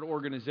Christ-centered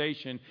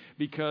organization,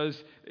 because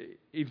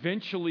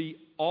eventually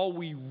all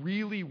we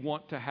really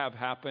want to have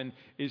happen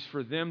is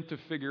for them to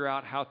figure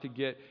out how to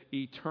get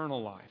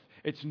eternal life.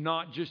 It's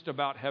not just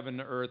about heaven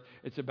to earth,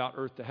 it's about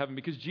earth to heaven.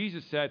 Because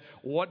Jesus said,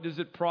 what does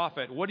it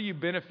profit? What do you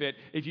benefit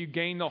if you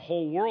gain the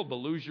whole world but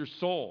lose your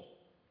soul?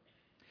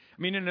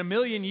 I mean, in a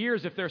million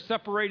years, if they're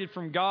separated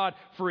from God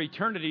for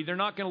eternity, they're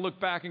not going to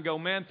look back and go,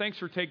 man, thanks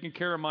for taking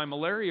care of my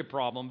malaria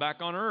problem back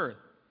on earth.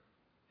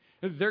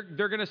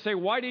 They're going to say,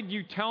 why did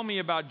you tell me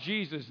about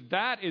Jesus?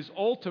 That is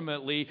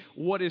ultimately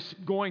what is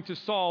going to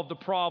solve the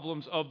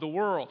problems of the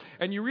world.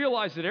 And you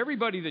realize that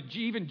everybody that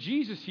even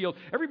Jesus healed,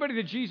 everybody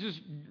that Jesus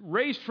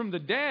raised from the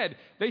dead,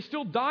 they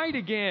still died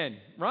again,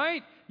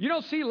 right? You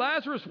don't see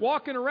Lazarus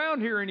walking around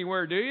here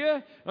anywhere, do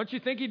you? Don't you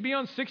think he'd be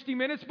on 60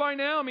 Minutes by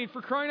now? I mean,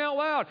 for crying out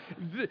loud.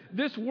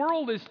 This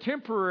world is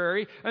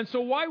temporary, and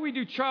so why we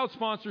do child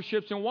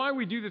sponsorships and why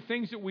we do the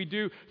things that we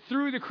do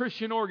through the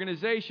Christian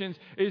organizations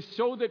is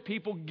so that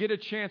people get a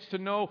chance to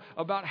know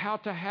about how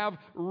to have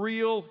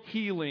real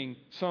healing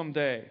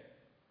someday.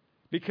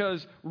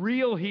 Because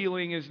real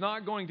healing is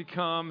not going to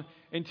come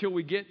until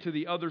we get to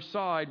the other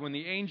side. When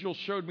the angel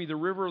showed me the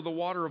river of the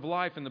water of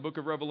life in the book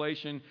of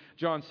Revelation,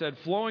 John said,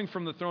 flowing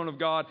from the throne of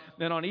God,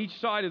 then on each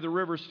side of the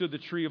river stood the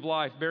tree of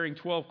life, bearing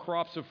 12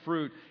 crops of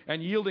fruit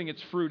and yielding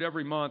its fruit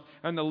every month.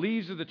 And the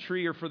leaves of the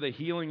tree are for the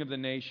healing of the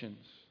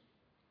nations.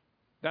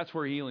 That's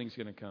where healing's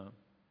going to come.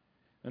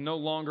 And no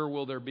longer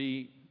will there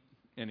be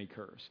any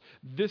curse.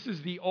 This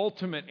is the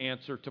ultimate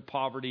answer to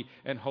poverty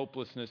and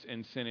hopelessness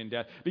and sin and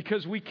death,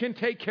 because we can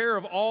take care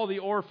of all the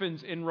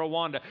orphans in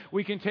Rwanda.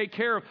 We can take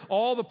care of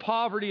all the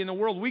poverty in the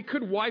world. We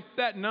could wipe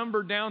that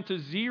number down to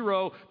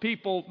zero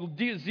people,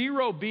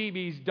 zero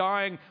babies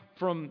dying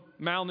from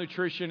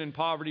malnutrition and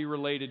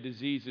poverty-related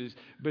diseases,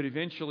 but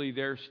eventually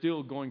they're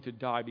still going to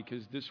die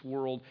because this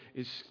world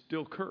is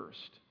still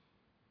cursed.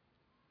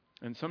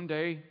 And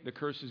someday the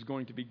curse is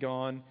going to be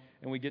gone,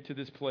 and we get to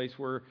this place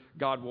where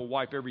God will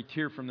wipe every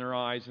tear from their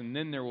eyes, and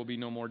then there will be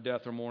no more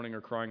death or mourning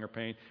or crying or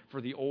pain,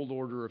 for the old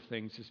order of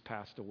things has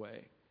passed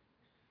away.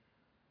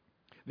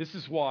 This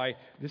is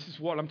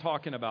what I'm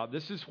talking about.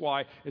 This is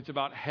why it's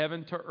about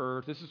heaven to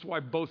earth. This is why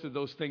both of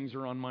those things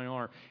are on my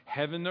arm.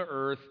 Heaven to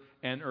earth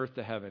and earth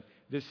to heaven.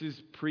 This is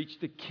preach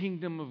the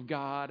kingdom of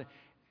God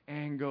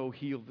and go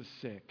heal the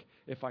sick.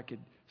 If I could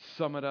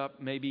sum it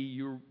up, maybe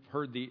you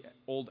heard the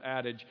old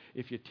adage,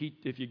 if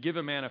you give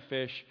a man a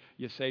fish,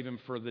 you save him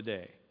for the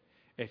day.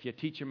 If you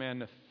teach a man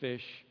to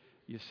fish,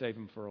 you save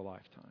him for a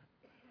lifetime.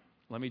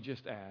 Let me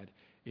just add,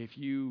 if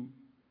you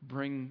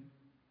bring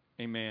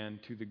a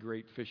man to the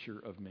great fisher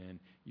of men,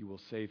 you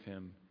will save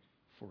him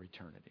for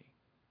eternity.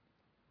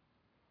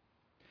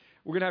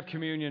 We're going to have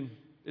communion.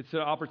 It's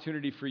an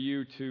opportunity for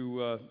you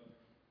to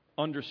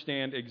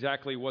understand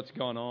exactly what's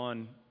gone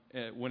on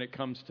when it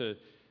comes to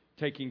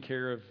taking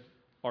care of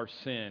our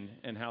sin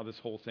and how this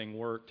whole thing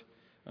worked.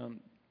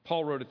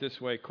 Paul wrote it this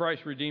way: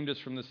 Christ redeemed us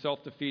from the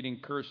self-defeating,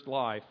 cursed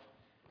life.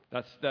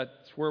 That's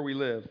where we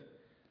live,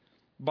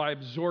 by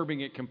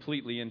absorbing it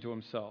completely into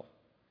himself.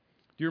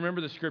 Do you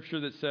remember the scripture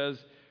that says,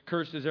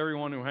 cursed is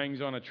everyone who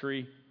hangs on a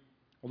tree?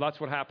 Well,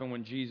 that's what happened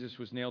when Jesus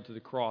was nailed to the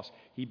cross.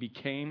 He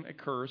became a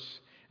curse,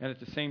 and at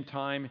the same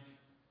time,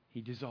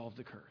 he dissolved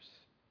the curse.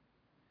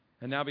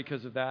 And now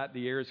because of that,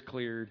 the air is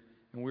cleared,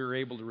 and we are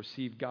able to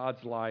receive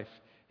God's life,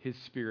 His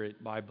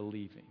Spirit, by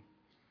believing.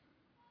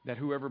 That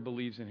whoever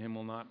believes in Him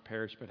will not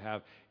perish but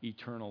have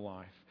eternal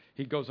life.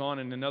 He goes on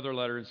in another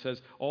letter and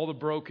says, all the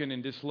broken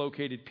and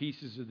dislocated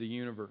pieces of the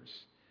universe.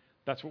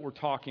 That's what we're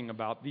talking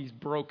about, these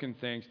broken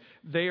things.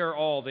 They are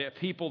all, the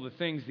people, the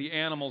things, the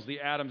animals, the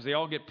atoms, they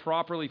all get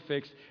properly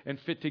fixed and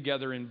fit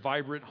together in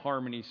vibrant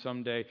harmony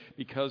someday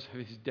because of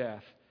His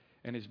death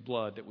and His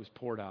blood that was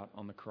poured out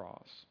on the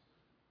cross.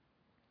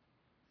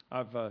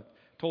 I've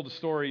told the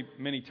story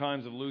many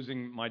times of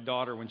losing my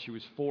daughter when she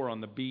was 4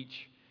 on the beach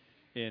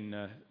in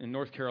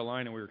North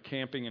Carolina. We were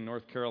camping in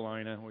North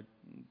Carolina,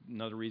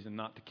 another reason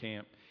not to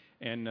camp.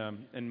 And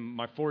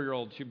my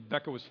 4-year-old,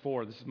 Becca was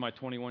 4. This is my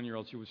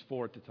 21-year-old. She was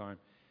 4 at the time.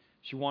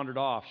 She wandered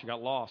off. She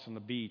got lost on the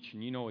beach.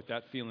 And you know what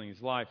that feeling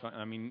is like.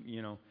 I mean,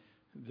 you know,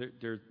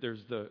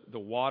 there's the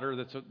water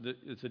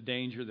that's a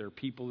danger. There are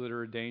people that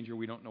are a danger.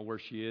 We don't know where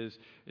she is.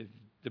 If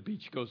the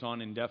beach goes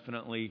on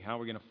indefinitely, how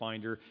are we going to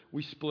find her?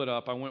 We split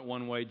up. I went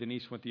one way.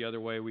 Denise went the other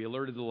way. We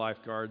alerted the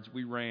lifeguards.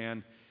 We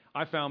ran.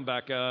 I found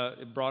Becca,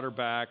 brought her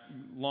back.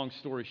 Long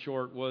story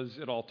short was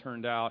it all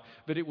turned out.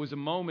 But it was a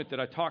moment that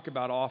I talk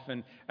about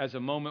often as a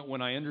moment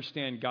when I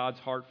understand God's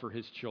heart for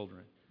His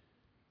children.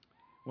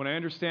 When I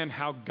understand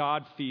how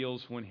God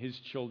feels when His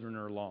children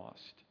are lost.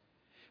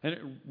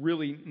 And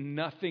really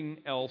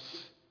nothing else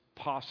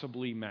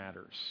possibly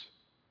matters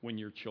when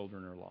your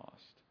children are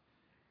lost.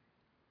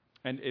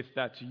 And if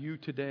that's you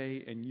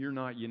today and you're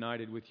not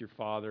united with your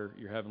Father,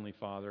 your Heavenly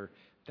Father,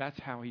 that's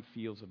how He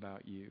feels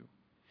about you.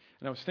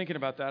 And I was thinking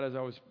about that as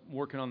I was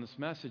working on this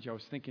message. I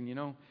was thinking, you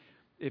know,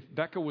 if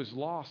Becca was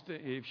lost,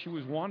 if she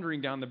was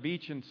wandering down the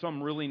beach and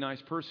some really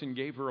nice person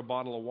gave her a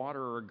bottle of water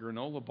or a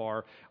granola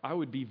bar, I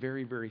would be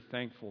very, very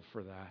thankful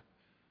for that.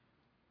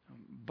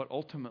 But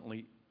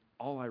ultimately,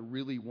 all I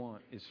really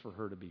want is for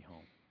her to be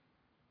home.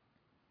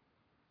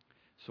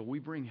 So we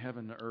bring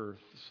heaven to earth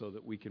so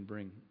that we can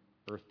bring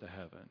earth to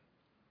heaven.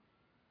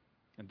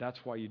 And that's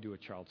why you do a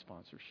child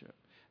sponsorship.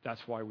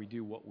 That's why we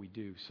do what we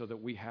do, so that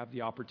we have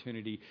the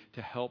opportunity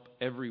to help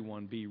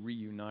everyone be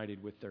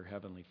reunited with their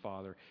Heavenly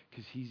Father,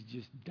 because He's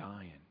just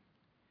dying,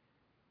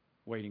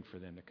 waiting for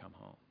them to come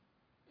home.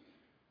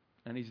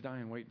 And He's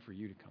dying, waiting for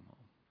you to come home.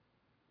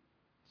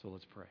 So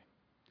let's pray.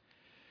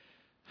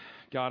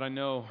 God, I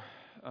know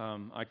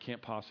I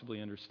can't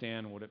possibly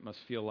understand what it must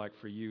feel like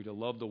for you to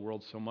love the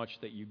world so much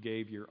that you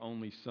gave your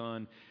only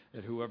Son,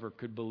 that whoever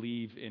could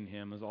believe in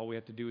Him, as all we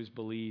have to do is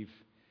believe,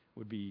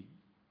 would be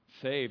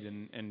saved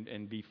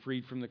and be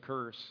freed from the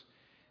curse.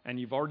 And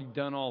you've already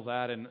done all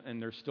that, and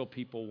there's still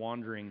people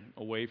wandering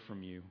away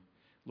from you.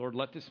 Lord,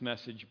 let this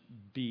message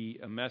be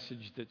a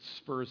message that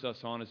spurs us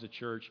on as a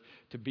church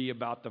to be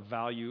about the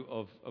value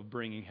of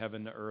bringing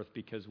heaven to earth,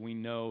 because we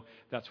know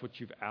that's what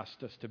you've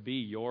asked us to be.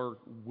 Your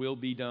will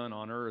be done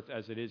on earth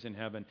as it is in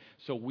heaven.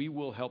 So we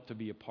will help to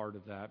be a part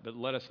of that. But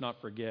let us not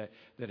forget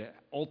that it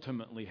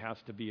ultimately has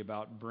to be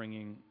about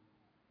bringing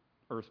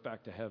earth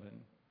back to heaven.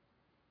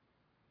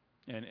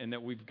 And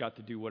that we've got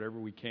to do whatever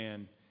we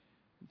can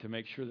to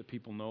make sure that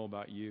people know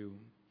about you.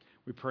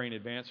 We pray in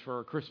advance for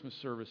our Christmas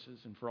services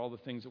and for all the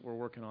things that we're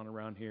working on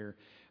around here.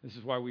 This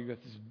is why we've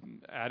got this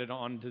added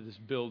on to this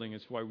building.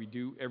 It's why we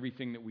do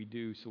everything that we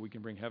do, so we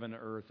can bring heaven to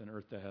earth and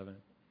earth to heaven.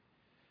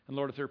 And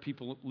Lord, if there are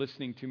people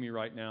listening to me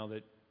right now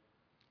that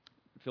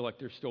feel like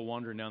they're still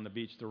wandering down the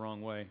beach the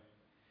wrong way,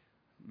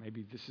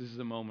 maybe this is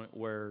the moment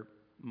where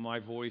my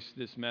voice,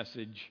 this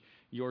message,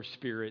 your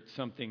Spirit,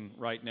 something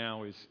right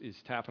now is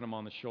tapping them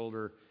on the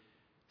shoulder,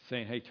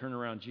 saying, hey, turn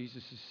around.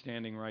 Jesus is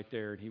standing right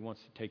there, and He wants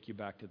to take you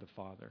back to the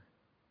Father.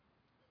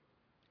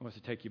 He wants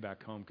to take you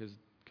back home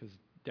because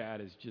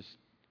Dad is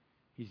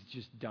He's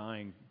just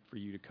dying for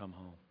you to come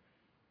home.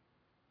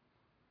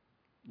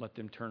 Let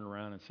them turn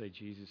around and say,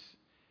 Jesus,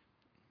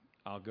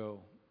 I'll go.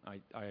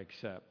 I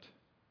accept.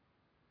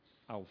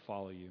 I will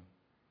follow you.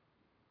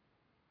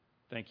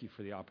 Thank you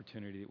for the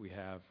opportunity that we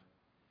have.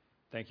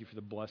 Thank you for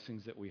the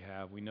blessings that we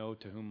have. We know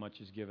to whom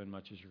much is given,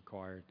 much is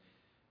required.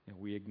 And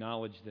we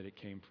acknowledge that it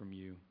came from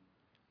you.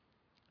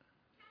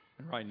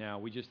 And right now,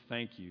 we just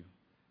thank you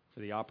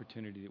for the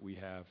opportunity that we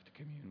have to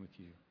commune with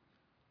you.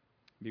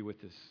 Be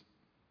with us.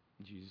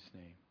 In Jesus'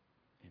 name.